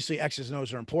 Obviously X's and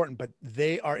O's are important, but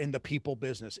they are in the people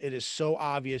business. It is so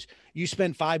obvious. You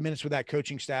spend 5 minutes with that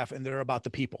coaching staff and they're about the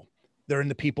people. They're in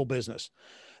the people business.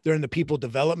 They're in the people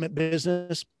development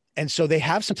business. And so they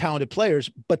have some talented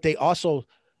players, but they also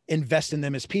invest in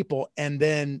them as people. And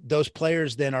then those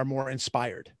players then are more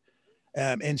inspired.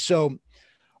 And so,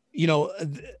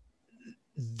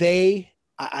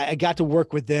 I got to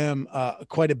work with them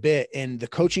quite a bit, and the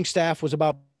coaching staff was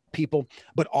about people,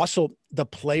 but also the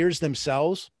players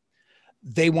themselves.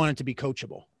 They wanted to be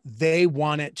coachable. They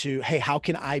wanted to, hey, how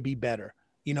can I be better?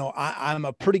 I'm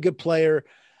a pretty good player.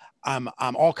 I'm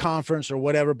all conference or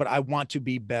whatever, but I want to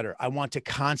be better. I want to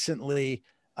constantly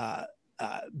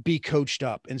be coached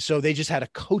up. And so they just had a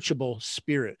coachable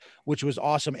spirit, which was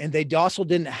awesome. And they also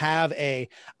didn't have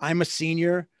I'm a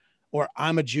senior or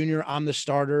I'm a junior, I'm the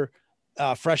starter,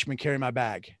 freshman, carry my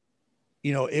bag.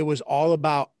 It was all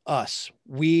about us,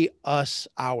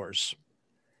 ours.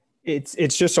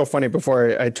 It's just so funny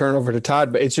before I turn over to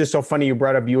Todd, but it's just so funny you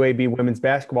brought up UAB women's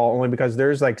basketball only because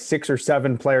there's like 6 or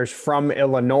 7 players from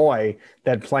Illinois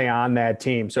that play on that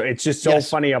team. So it's just so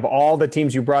funny of all the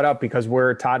teams you brought up, because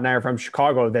Todd and I are from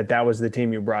Chicago, that was the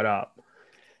team you brought up.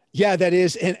 Yeah, that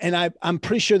is. And I'm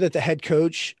pretty sure that the head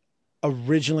coach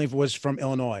originally was from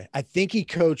Illinois. I think he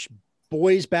coached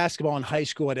boys basketball in high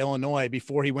school at Illinois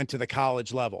before he went to the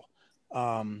college level.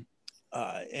 And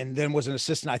then was an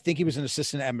assistant. I think he was an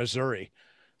assistant at Missouri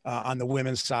on the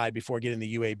women's side before getting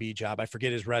the UAB job. I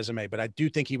forget his resume, but I do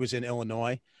think he was in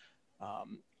Illinois.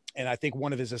 And I think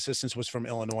one of his assistants was from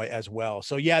Illinois as well.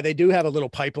 So yeah, they do have a little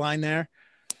pipeline there.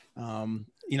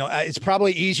 You know, it's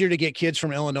probably easier to get kids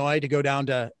from Illinois to go down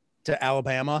to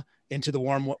Alabama into the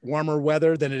warmer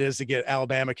weather than it is to get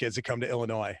Alabama kids to come to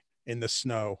Illinois in the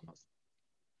snow.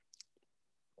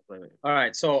 All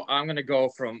right. So I'm going to go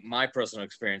from my personal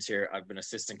experience here. I've been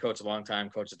assistant coach a long time,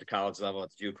 coach at the college level, at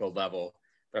the JUCO level.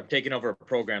 But I'm taking over a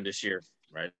program this year,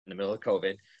 right in the middle of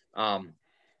COVID.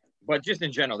 But just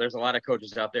in general, there's a lot of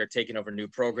coaches out there taking over new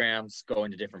programs,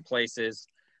 going to different places.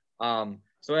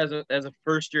 So as a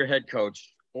first year head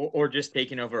coach or just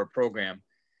taking over a program,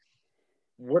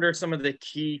 what are some of the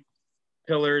key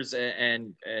pillars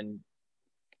and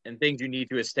things you need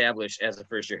to establish as a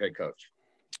first year head coach?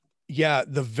 Yeah.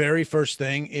 The very first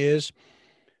thing is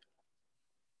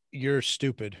you're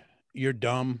stupid. You're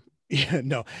dumb.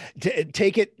 No,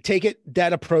 take it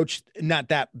that approach, not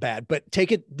that bad, but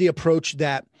take it the approach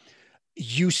that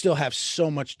you still have so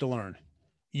much to learn.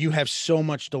 You have so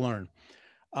much to learn.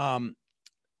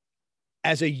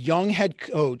 As a young head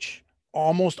coach,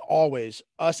 almost always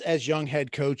us as young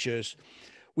head coaches,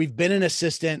 we've been an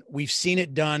assistant, we've seen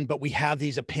it done, but we have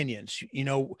these opinions. You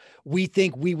know, we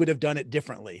think we would have done it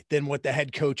differently than what the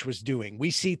head coach was doing.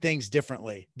 We see things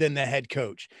differently than the head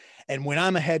coach. And when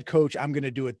I'm a head coach, I'm going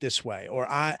to do it this way. Or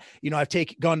I've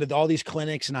gone to all these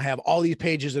clinics and I have all these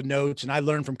pages of notes and I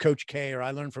learned from Coach K or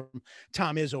I learned from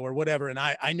Tom Izzo or whatever. And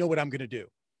I know what I'm going to do.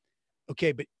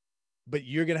 Okay. But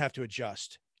you're going to have to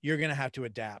adjust. You're going to have to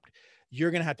adapt.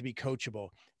 You're going to have to be coachable.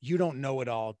 You don't know it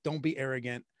all. Don't be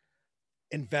arrogant.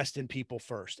 Invest in people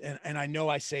first. And I know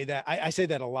I say that, I say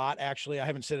that a lot, actually. I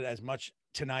haven't said it as much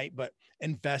tonight, but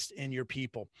invest in your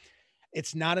people.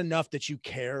 It's not enough that you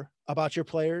care about your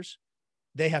players.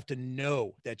 They have to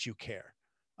know that you care.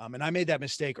 And I made that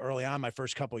mistake early on my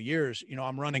first couple of years. You know,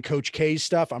 I'm running Coach K's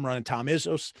stuff. I'm running Tom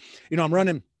Izzo's, I'm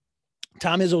running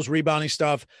Tom Izzo's rebounding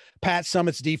stuff, Pat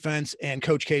Summitt's defense, and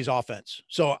Coach K's offense.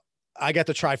 So I got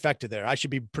the trifecta there. I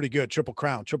should be pretty good. Triple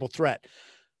crown, triple threat.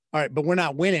 All right. But we're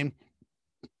not winning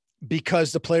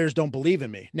because the players don't believe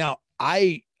in me. Now,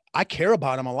 I care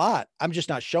about them a lot. I'm just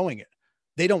not showing it.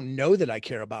 They don't know that I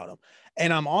care about them.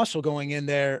 And I'm also going in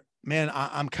there, man,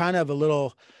 I'm kind of a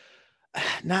little,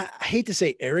 I hate to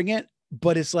say arrogant,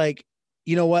 but it's like,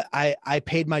 you know what? I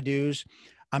paid my dues.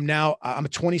 I'm a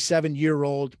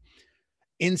 27-year-old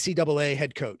NCAA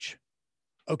head coach.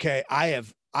 Okay. I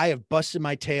have busted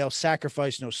my tail,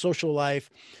 sacrificed no social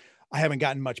life. I haven't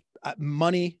gotten much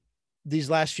money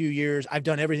these last few years. I've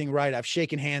done everything right. I've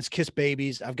shaken hands, kissed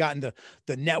babies. I've gotten the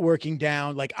networking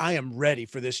down. Like, I am ready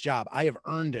for this job. I have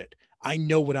earned it. I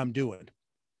know what I'm doing.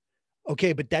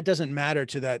 Okay. But that doesn't matter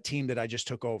to that team that I just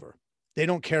took over. They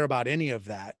don't care about any of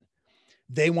that.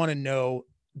 They want to know,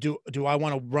 do I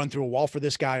want to run through a wall for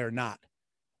this guy or not?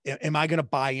 Am I going to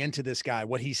buy into this guy,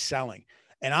 what he's selling?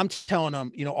 And I'm telling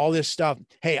them, all this stuff.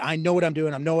 Hey, I know what I'm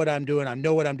doing. I know what I'm doing. I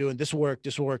know what I'm doing. This will work.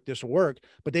 This will work. This will work.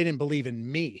 But they didn't believe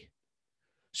in me.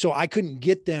 So I couldn't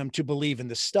get them to believe in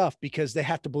the stuff because they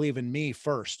have to believe in me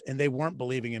first. And they weren't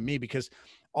believing in me because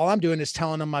all I'm doing is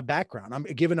telling them my background. I'm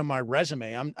giving them my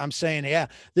resume. I'm saying, yeah,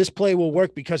 this play will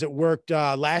work because it worked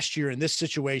last year in this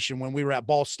situation when we were at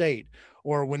Ball State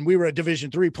or when we were at Division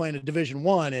III playing at Division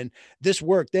I, and this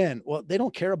worked then. Well, they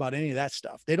don't care about any of that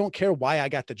stuff. They don't care why I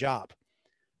got the job.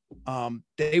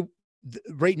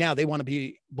 Right now they want to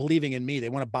be believing in me. They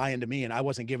want to buy into me. And I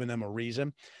wasn't giving them a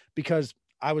reason because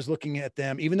I was looking at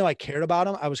them, even though I cared about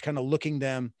them, I was kind of looking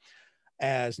them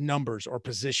as numbers or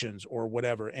positions or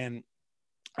whatever. And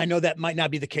I know that might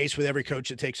not be the case with every coach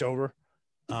that takes over.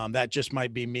 That just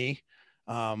might be me.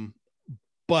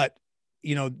 But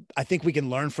I think we can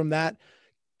learn from that.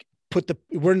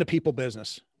 We're in the people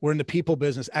business. We're in the people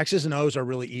business. X's and O's are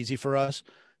really easy for us.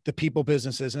 The people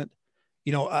business isn't.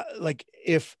 Like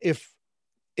if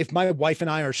my wife and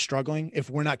I are struggling, if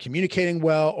we're not communicating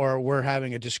well, or we're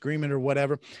having a disagreement or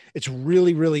whatever, it's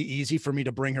really, really easy for me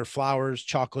to bring her flowers,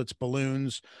 chocolates,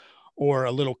 balloons, or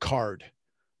a little card.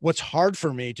 What's hard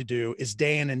for me to do is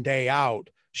day in and day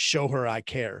out, show her I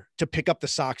care, to pick up the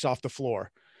socks off the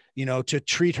floor, to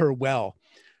treat her well.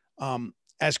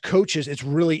 As coaches, it's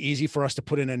really easy for us to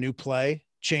put in a new play,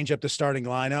 change up the starting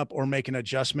lineup, or make an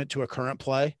adjustment to a current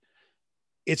play.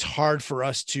 It's hard for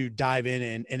us to dive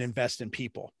in and invest in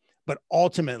people. But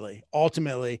ultimately,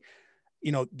 we're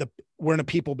in a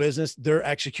people business. They're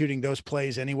executing those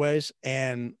plays anyways.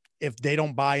 And if they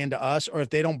don't buy into us, or if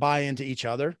they don't buy into each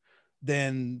other,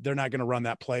 then they're not going to run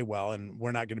that play well, and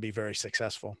we're not going to be very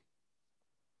successful.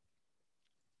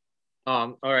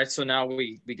 All right. So now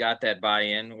we got that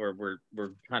buy-in where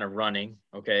we're kind of running.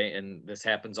 Okay. And this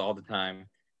happens all the time.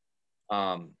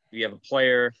 You have a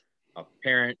player, a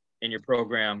parent in your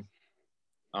program.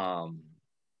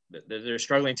 They're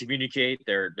struggling to communicate.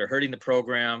 They're hurting the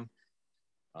program,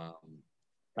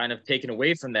 kind of taken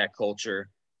away from that culture.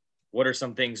 What are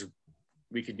some things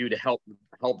we could do to help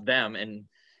them and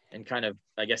kind of,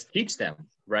 I guess, teach them,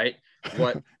 right?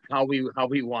 How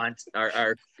we want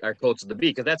our coaches to be,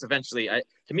 because that's eventually,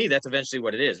 to me, that's eventually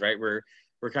what it is, right? We're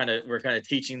kind of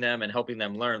teaching them and helping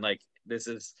them learn, like, this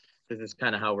is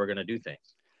kind of how we're going to do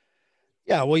things.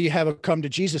 Yeah. Well, you have a come to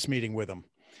Jesus meeting with them.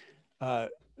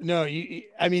 No,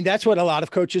 I mean, that's what a lot of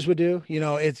coaches would do.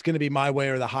 It's going to be my way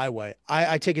or the highway.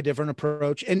 I take a different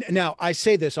approach. And now I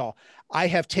say this all, I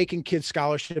have taken kids'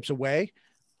 scholarships away.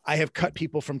 I have cut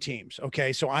people from teams.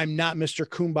 Okay. So I'm not Mr.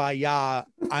 Kumbaya.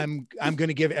 I'm going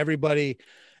to give everybody,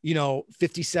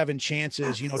 57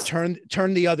 chances,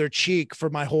 turn the other cheek for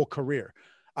my whole career.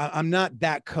 I'm not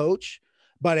that coach,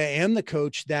 but I am the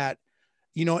coach that,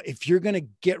 if you're going to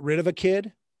get rid of a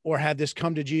kid or have this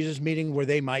come to Jesus meeting where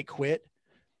they might quit,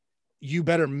 you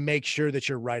better make sure that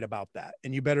you're right about that.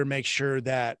 And you better make sure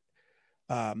that,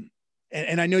 and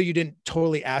I know you didn't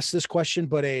totally ask this question,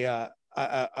 but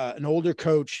an older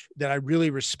coach that I really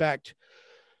respect,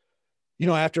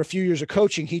 after a few years of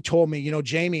coaching, he told me,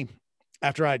 Jamie,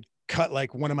 after I'd cut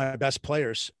like one of my best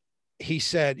players, he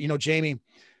said, Jamie,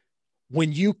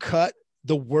 when you cut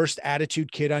the worst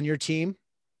attitude kid on your team,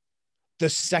 the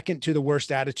second to the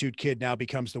worst attitude kid now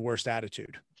becomes the worst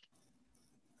attitude.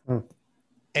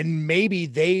 And maybe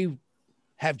they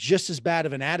have just as bad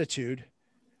of an attitude,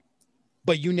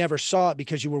 but you never saw it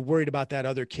because you were worried about that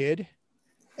other kid.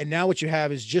 And now what you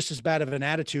have is just as bad of an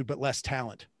attitude, but less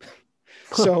talent.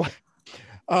 So,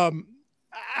 I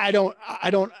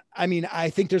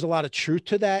think there's a lot of truth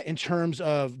to that in terms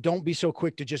of don't be so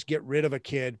quick to just get rid of a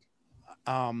kid.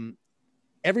 A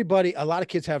lot of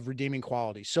kids have redeeming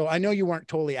qualities. So I know you weren't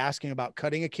totally asking about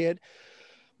cutting a kid,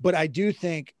 but I do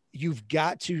think you've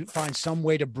got to find some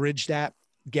way to bridge that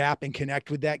gap and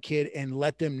connect with that kid and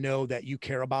let them know that you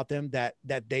care about them, that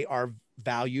they are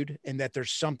valued and that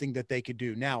there's something that they could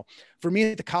do. Now, for me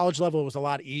at the college level, it was a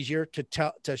lot easier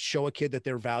to show a kid that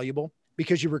they're valuable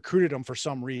because you recruited them for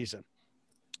some reason.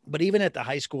 But even at the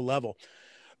high school level,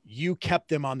 you kept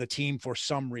them on the team for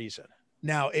some reason.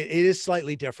 Now it is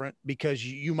slightly different because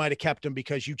you might've kept them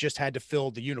because you just had to fill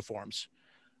the uniforms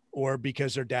or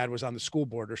because their dad was on the school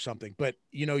board or something. But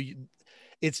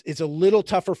it's a little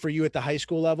tougher for you at the high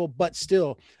school level, but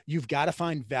still you've got to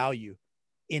find value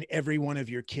in every one of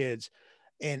your kids.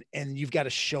 And you've got to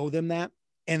show them that.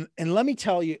 And let me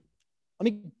tell you,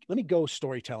 let me go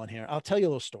storytelling here. I'll tell you a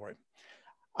little story.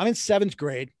 I'm in 7th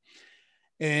grade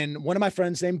and one of my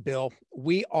friends named Bill,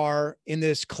 we are in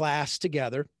this class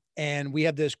together and we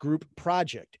have this group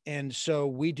project. And so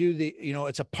we do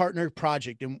it's a partner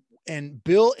project and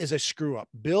Bill is a screw up.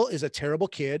 Bill is a terrible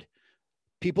kid.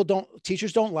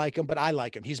 Teachers don't like him, but I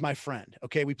like him. He's my friend.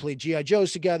 Okay. We play GI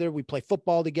Joes together. We play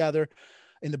football together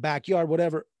in the backyard,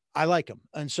 whatever. I like him.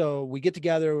 And so we get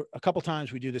together a couple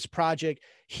times. We do this project.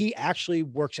 He actually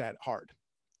works at it hard.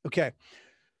 Okay.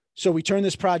 So we turn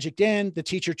this project in, the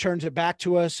teacher turns it back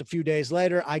to us. A few days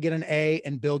later, I get an A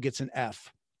and Bill gets an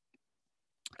F.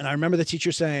 And I remember the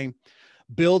teacher saying,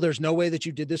 Bill, there's no way that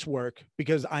you did this work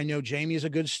because I know Jamie is a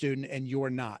good student and you're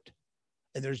not.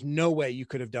 And there's no way you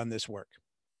could have done this work.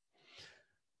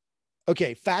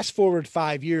 Okay. Fast forward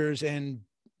 5 years and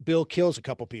Bill kills a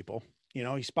couple people.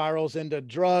 He spirals into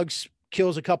drugs,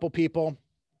 kills a couple people.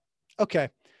 Okay.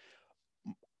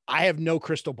 I have no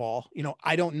crystal ball.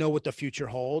 I don't know what the future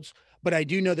holds, but I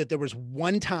do know that there was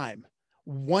one time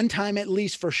at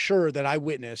least for sure that I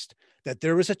witnessed that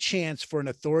there was a chance for an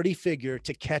authority figure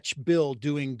to catch Bill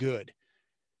doing good,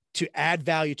 to add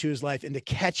value to his life and to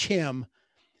catch him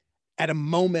at a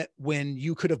moment when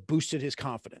you could have boosted his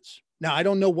confidence. Now, I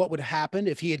don't know what would have happened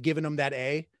if he had given him that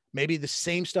A. Maybe the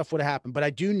same stuff would have happened, but I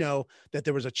do know that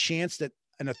there was a chance that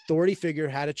an authority figure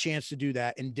had a chance to do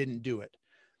that and didn't do it.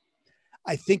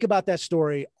 I think about that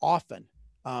story often.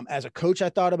 As a coach, I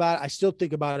thought about it. I still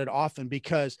think about it often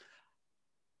because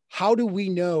how do we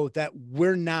know that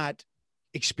we're not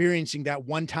experiencing that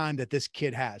one time that this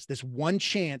kid has, this one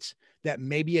chance that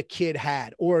maybe a kid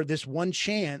had, or this one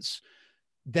chance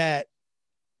that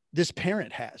this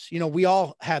parent has? We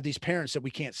all have these parents that we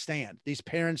can't stand, these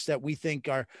parents that we think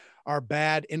are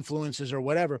bad influences or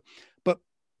whatever, but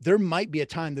there might be a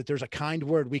time that there's a kind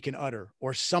word we can utter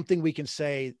or something we can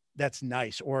say that's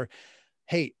nice. Or,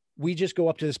 hey, we just go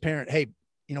up to this parent. Hey,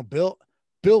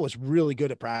 Bill was really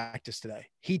good at practice today.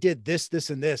 He did this, this,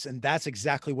 and this. And that's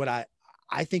exactly what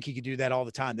I think he could do that all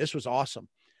the time. This was awesome.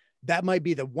 That might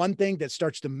be the one thing that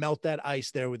starts to melt that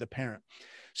ice there with the parent.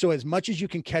 So as much as you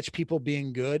can catch people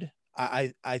being good,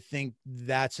 I think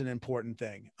that's an important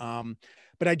thing.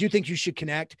 But I do think you should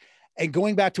connect. And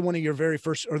going back to one of your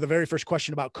the very first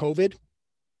question about COVID,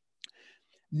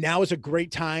 now is a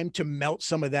great time to melt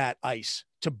some of that ice,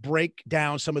 to break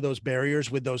down some of those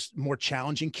barriers with those more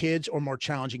challenging kids or more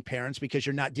challenging parents, because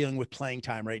you're not dealing with playing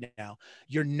time right now.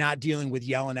 You're not dealing with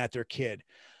yelling at their kid.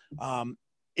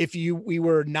 If we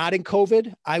were not in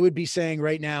COVID, I would be saying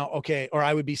right now, okay, or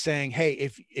I would be saying, hey,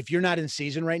 if you're not in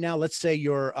season right now, let's say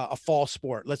you're a fall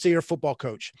sport, let's say you're a football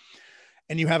coach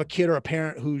and you have a kid or a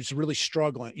parent who's really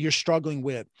you're struggling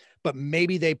with, but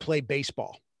maybe they play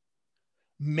baseball.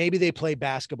 Maybe they play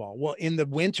basketball. Well, in the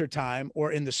wintertime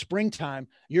or in the springtime,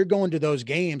 you're going to those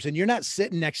games and you're not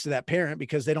sitting next to that parent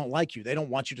because they don't like you. They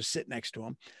don't want you to sit next to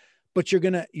them, but you're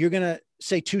going to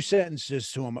say 2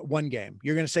 sentences to them at one game.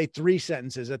 You're going to say 3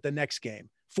 sentences at the next game,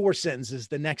 4 sentences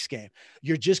the next game.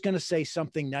 You're just going to say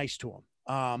something nice to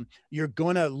them. You're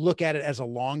going to look at it as a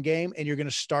long game and you're going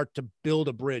to start to build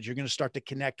a bridge. You're going to start to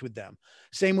connect with them.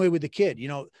 Same way with the kid,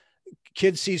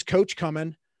 kid sees coach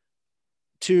coming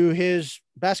to his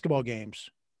basketball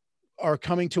games, or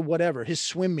coming to whatever, his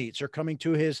swim meets, or coming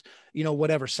to his,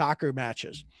 whatever soccer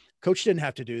matches. Coach didn't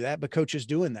have to do that, but coach is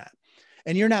doing that.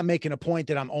 And you're not making a point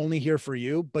that I'm only here for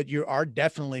you, but you are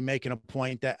definitely making a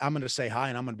point that I'm going to say hi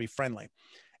and I'm going to be friendly.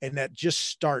 And that just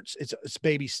starts, it's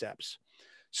baby steps.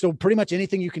 So pretty much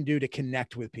anything you can do to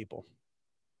connect with people.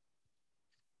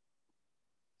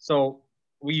 So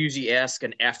we usually ask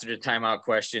an after the timeout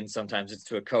question. Sometimes it's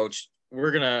to a coach.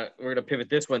 We're gonna pivot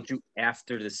this one to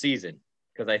after the season,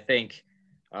 because I think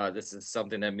this is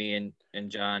something that me and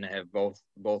John have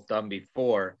both done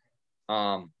before.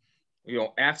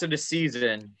 After the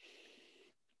season,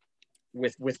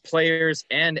 with players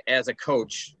and as a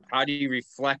coach, how do you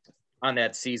reflect on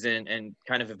that season and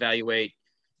kind of evaluate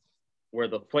where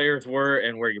the players were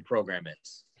and where your program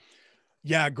is?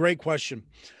 Yeah, great question.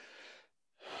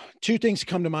 2 things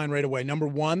come to mind right away. Number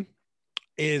one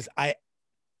is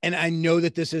I know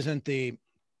that this isn't the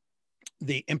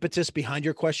impetus behind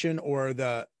your question, or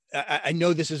I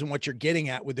know this isn't what you're getting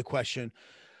at with the question,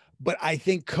 but I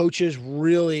think coaches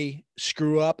really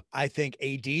screw up. I think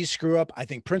ADs screw up. I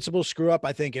think principals screw up.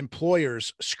 I think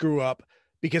employers screw up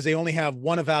because they only have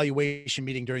one evaluation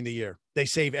meeting during the year. They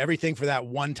save everything for that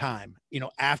one time,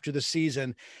 after the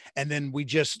season. And then we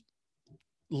just,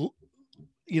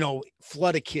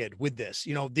 flood a kid with this,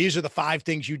 these are the 5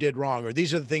 things you did wrong, or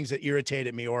these are the things that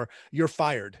irritated me, or you're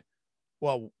fired.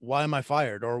 Well, why am I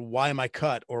fired? Or why am I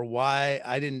cut? Or why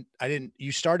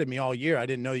you started me all year. I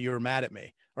didn't know you were mad at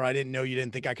me, or I didn't know you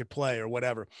didn't think I could play, or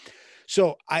whatever.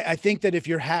 So I think that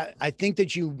I think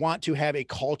that you want to have a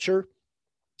culture,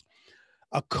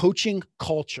 a coaching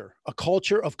culture, a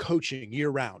culture of coaching year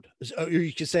round. Or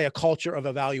you could say a culture of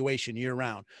evaluation year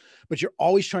round, but you're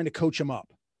always trying to coach them up.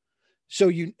 So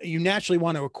you naturally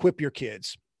want to equip your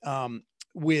kids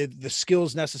with the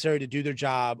skills necessary to do their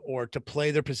job or to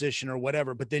play their position or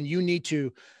whatever. But then you need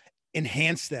to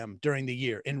enhance them during the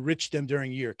year, enrich them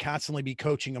during the year, constantly be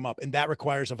coaching them up. And that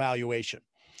requires evaluation.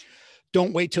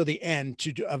 Don't wait till the end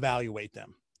to evaluate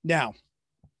them. Now,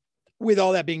 with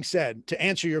all that being said, to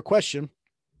answer your question,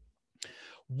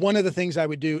 one of the things I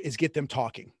would do is get them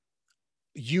talking.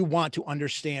 You want to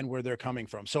understand where they're coming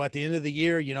from. So at the end of the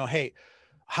year, hey,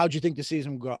 how'd you think the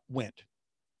season went?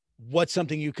 What's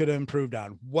something you could have improved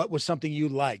on? What was something you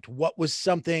liked? What was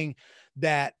something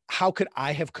how could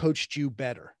I have coached you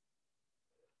better?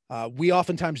 We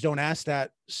oftentimes don't ask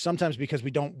that, sometimes because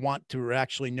we don't want to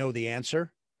actually know the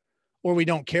answer, or we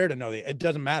don't care to know it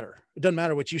doesn't matter. It doesn't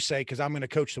matter what you say, because I'm going to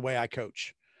coach the way I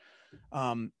coach.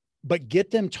 But get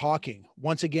them talking.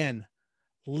 Once again,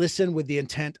 listen with the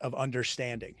intent of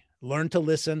understanding. Learn to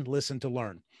listen to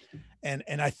learn.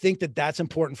 And I think that that's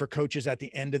important for coaches at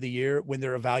the end of the year when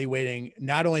they're evaluating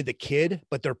not only the kid,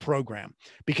 but their program,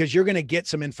 because you're going to get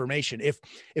some information. If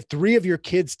 3 of your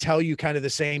kids tell you kind of the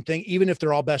same thing, even if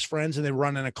they're all best friends and they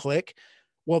run in a clique,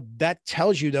 well, that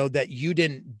tells you though, that you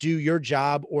didn't do your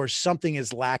job, or something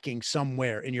is lacking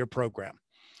somewhere in your program.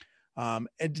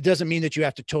 It doesn't mean that you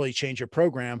have to totally change your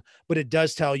program, but it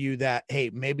does tell you that,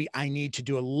 hey, maybe I need to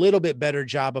do a little bit better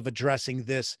job of addressing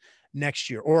this next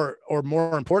year, or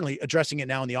more importantly, addressing it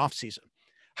now in the off season.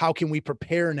 How can we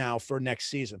prepare now for next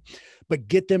season? But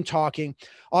get them talking.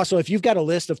 Also, if you've got a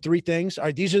list of 3 things, all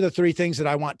right, these are the 3 things that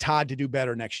I want Todd to do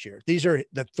better next year. These are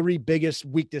the 3 biggest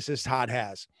weaknesses Todd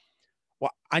has.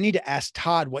 Well, I need to ask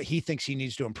Todd what he thinks he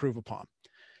needs to improve upon,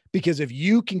 Because if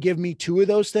you can give me 2 of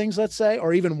those things, let's say,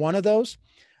 or even 1 of those,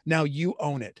 now you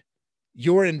own it.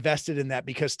 You're invested in that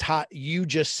because Todd, you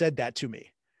just said that to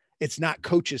me. It's not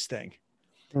coach's thing.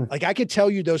 Like I could tell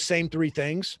you those same 3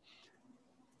 things.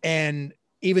 And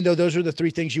even though those are the 3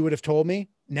 things you would have told me,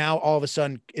 now all of a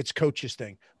sudden it's coach's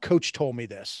thing. Coach told me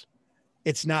this.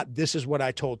 It's not, this is what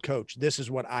I told coach. This is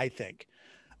what I think.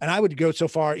 And I would go so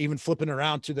far, even flipping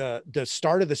around to the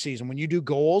start of the season, when you do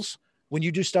goals, when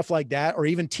you do stuff like that, or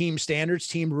even team standards,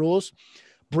 team rules,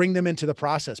 bring them into the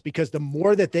process, because the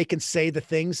more that they can say the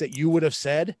things that you would have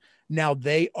said, now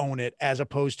they own it, as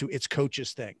opposed to it's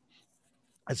coach's thing.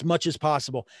 As much as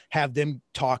possible, have them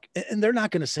talk, and they're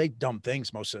not going to say dumb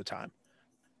things most of the time.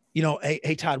 You know,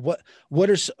 hey Todd, what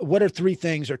are 3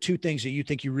 things or 2 things that you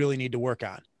think you really need to work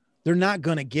on? They're not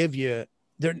going to give you,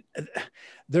 they're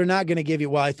not going to give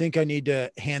you, well, I think I need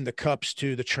to hand the cups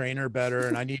to the trainer better,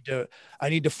 and I need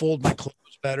to fold my clothes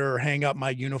better or hang up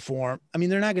my uniform. I mean,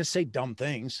 they're not going to say dumb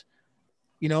things,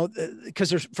 you know,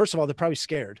 because first of all, they're probably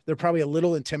scared. They're probably a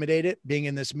little intimidated being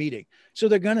in this meeting. So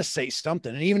they're going to say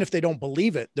something. And even if they don't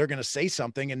believe it, they're going to say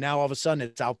something. And now all of a sudden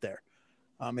it's out there.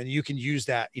 And you can use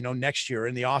that, you know, next year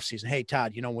in the off season. Hey,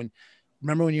 Todd, you know,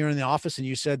 remember when you were in the office and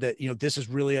you said that, you know, this is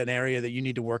really an area that you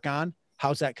need to work on.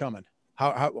 How's that coming?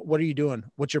 What are you doing?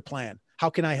 What's your plan? How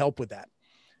can I help with that?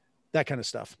 That kind of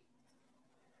stuff.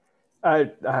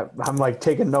 I'm like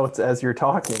taking notes as you're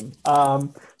talking.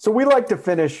 So we like to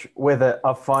finish with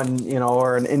a fun, you know,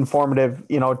 or an informative,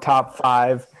 you know, top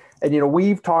 5. And, you know,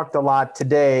 we've talked a lot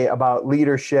today about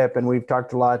leadership, and we've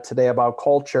talked a lot today about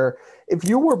culture. If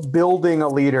you were building a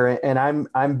leader, and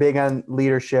I'm big on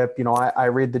leadership, you know, I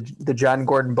read the John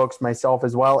Gordon books myself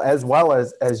as well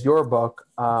as your book.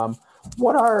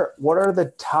 What are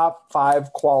the top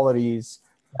 5 qualities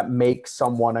that make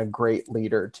someone a great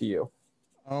leader to you?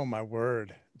 Oh my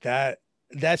word.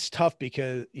 That's tough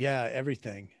because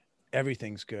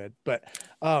everything's good, but,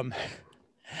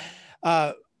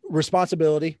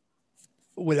 responsibility,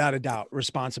 without a doubt,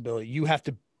 responsibility. You have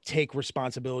to take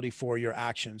responsibility for your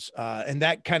actions. And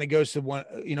that kind of goes to one,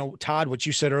 you know, Todd, what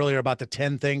you said earlier about the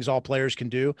 10 things all players can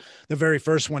do. The very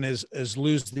first one is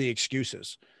lose the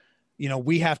excuses. You know,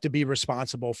 we have to be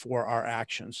responsible for our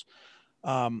actions.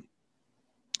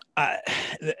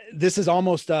 This is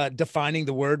almost defining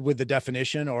the word with the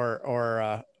definition,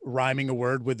 or rhyming a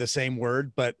word with the same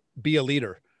word, but be a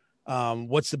leader.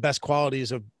 What's the best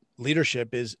qualities of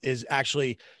leadership is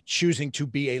actually choosing to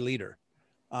be a leader,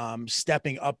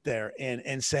 stepping up there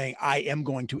and saying, I am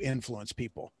going to influence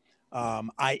people.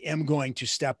 I am going to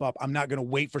step up. I'm not going to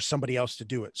wait for somebody else to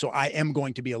do it. So I am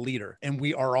going to be a leader, and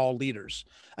we are all leaders.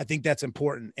 I think that's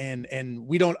important. And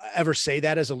we don't ever say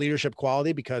that as a leadership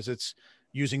quality because it's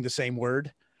using the same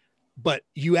word, but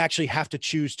you actually have to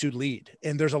choose to lead.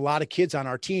 And there's a lot of kids on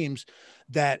our teams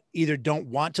that either don't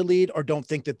want to lead or don't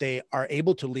think that they are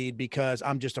able to lead because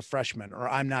I'm just a freshman or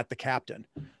I'm not the captain.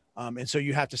 And so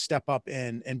you have to step up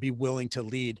and be willing to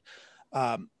lead.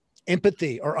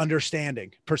 Empathy or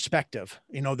understanding, perspective,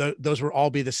 you know, those will all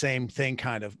be the same thing.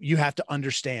 Kind of, you have to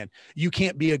understand. You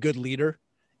can't be a good leader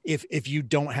if you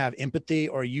don't have empathy,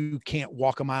 or you can't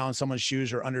walk a mile in someone's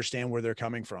shoes or understand where they're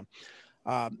coming from.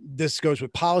 This goes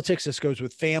with politics. This goes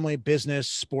with family, business,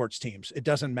 sports teams. It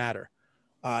doesn't matter.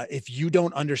 If you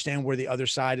don't understand where the other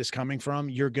side is coming from,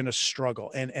 you're going to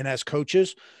struggle. And as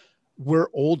coaches, we're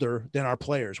older than our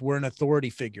players. We're an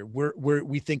authority figure.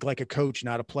 We think like a coach,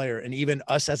 not a player. And even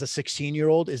us as a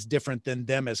 16-year-old is different than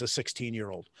them as a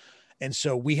 16-year-old. And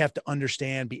so we have to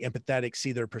understand, be empathetic,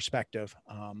 see their perspective.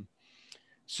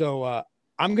 So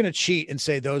I'm going to cheat and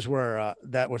say those were,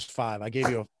 that was 5. I gave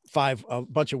you a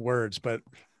bunch of words, but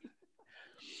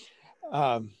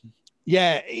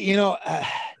yeah, you know,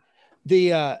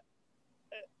 the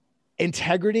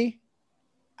integrity.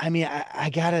 I mean,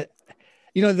 I gotta,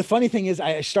 you know, the funny thing is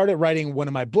I started writing one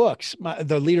of my books,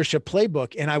 the leadership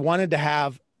playbook, and I wanted to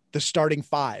have the starting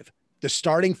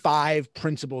 5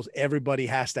 principles everybody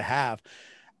has to have.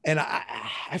 And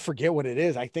I forget what it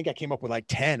is. I think I came up with like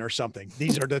 10 or something.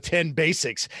 These are the 10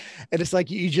 basics. And it's like,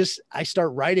 I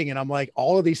start writing and I'm like,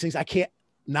 all of these things, I can't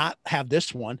not have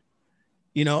this one.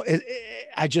 You know,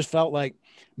 I just felt like,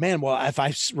 man, well, if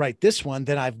I write this one,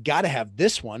 then I've got to have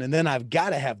this one. And then I've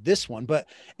got to have this one. But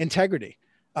integrity,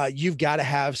 you've got to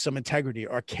have some integrity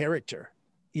or character.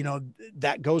 You know,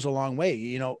 that goes a long way.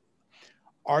 You know,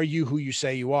 are you who you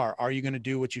say you are? Are you going to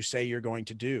do what you say you're going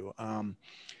to do?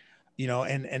 You know,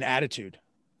 and attitude,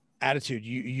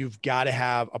 you've got to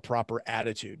have a proper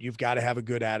attitude. You've got to have a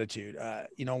good attitude.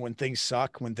 You know, when things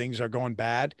suck, when things are going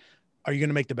bad, are you going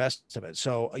to make the best of it?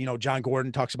 So, John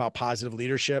Gordon talks about positive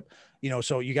leadership,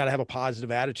 so you got to have a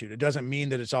positive attitude. It doesn't mean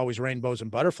that it's always rainbows and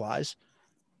butterflies,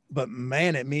 but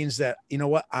man, it means that, you know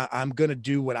what, I'm going to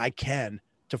do what I can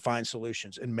to find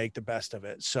solutions and make the best of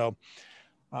it. So,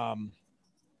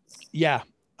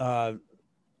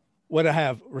 what I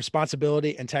have: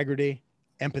 responsibility, integrity,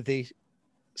 empathy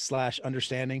 /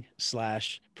 understanding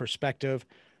 / perspective,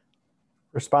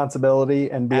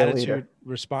 responsibility, and be attitude, a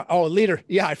leader. A leader.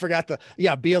 Yeah. I forgot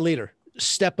be a leader,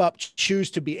 step up,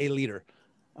 choose to be a leader.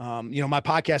 My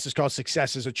podcast is called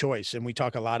Success is a Choice. And we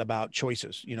talk a lot about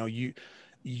choices.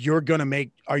 You're going to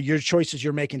make, are your choices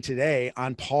you're making today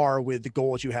on par with the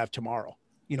goals you have tomorrow?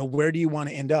 Where do you want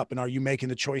to end up? And are you making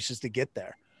the choices to get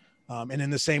there? And in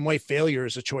the same way, failure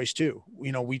is a choice too.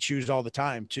 We choose all the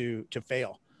time to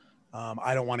fail.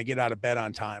 I don't want to get out of bed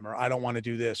on time, or I don't want to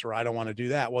do this, or I don't want to do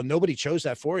that. Well, nobody chose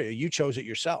that for you. You chose it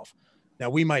yourself. Now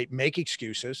we might make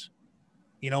excuses,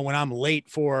 when I'm late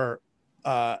for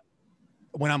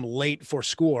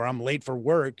school, or I'm late for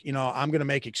work, I'm going to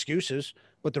make excuses,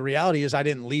 but the reality is I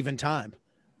didn't leave in time.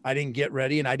 I didn't get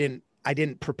ready, and I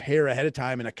didn't prepare ahead of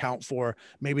time and account for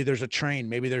maybe there's a train,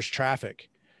 maybe there's traffic.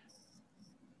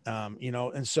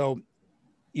 And so,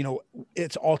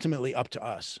 it's ultimately up to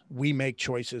us. We make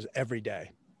choices every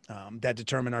day that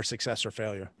determine our success or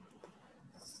failure.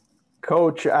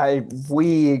 Coach,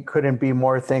 we couldn't be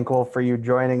more thankful for you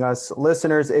joining us.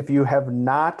 Listeners, if you have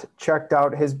not checked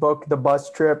out his book, The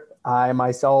Bus Trip, I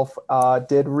myself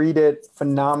did read it.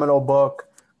 Phenomenal book,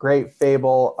 great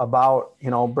fable about,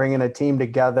 bringing a team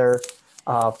together.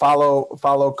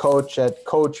 Follow Coach at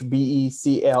Coach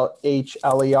BECHLER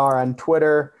on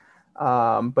Twitter.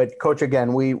 But Coach,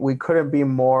 again, we couldn't be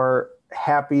more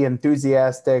happy,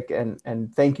 enthusiastic,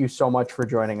 and thank you so much for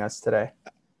joining us today.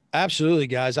 Absolutely,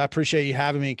 guys. I appreciate you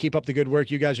having me. Keep up the good work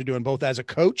you guys are doing, both as a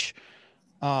coach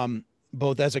and, with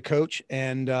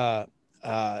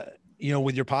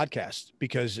your podcast,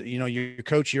 because, your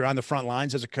coach, you're on the front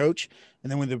lines as a coach. And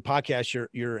then with the podcast,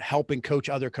 you're helping coach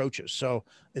other coaches. So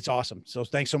it's awesome. So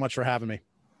thanks so much for having me.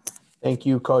 Thank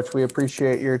you, Coach. We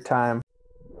appreciate your time.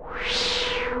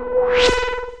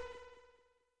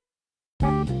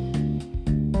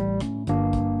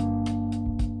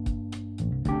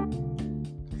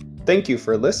 Thank you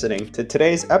for listening to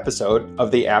today's episode of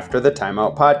the After the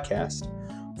Timeout podcast.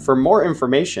 For more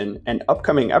information and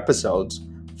upcoming episodes,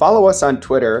 follow us on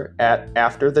Twitter at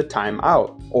After the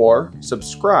Timeout, or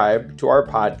subscribe to our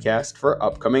podcast for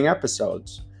upcoming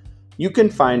episodes. You can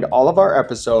find all of our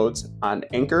episodes on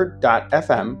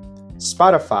Anchor.fm,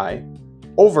 Spotify,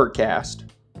 Overcast,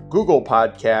 Google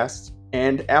Podcasts,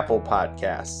 and Apple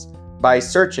Podcasts by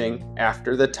searching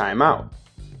After the Timeout.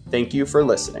 Thank you for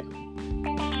listening.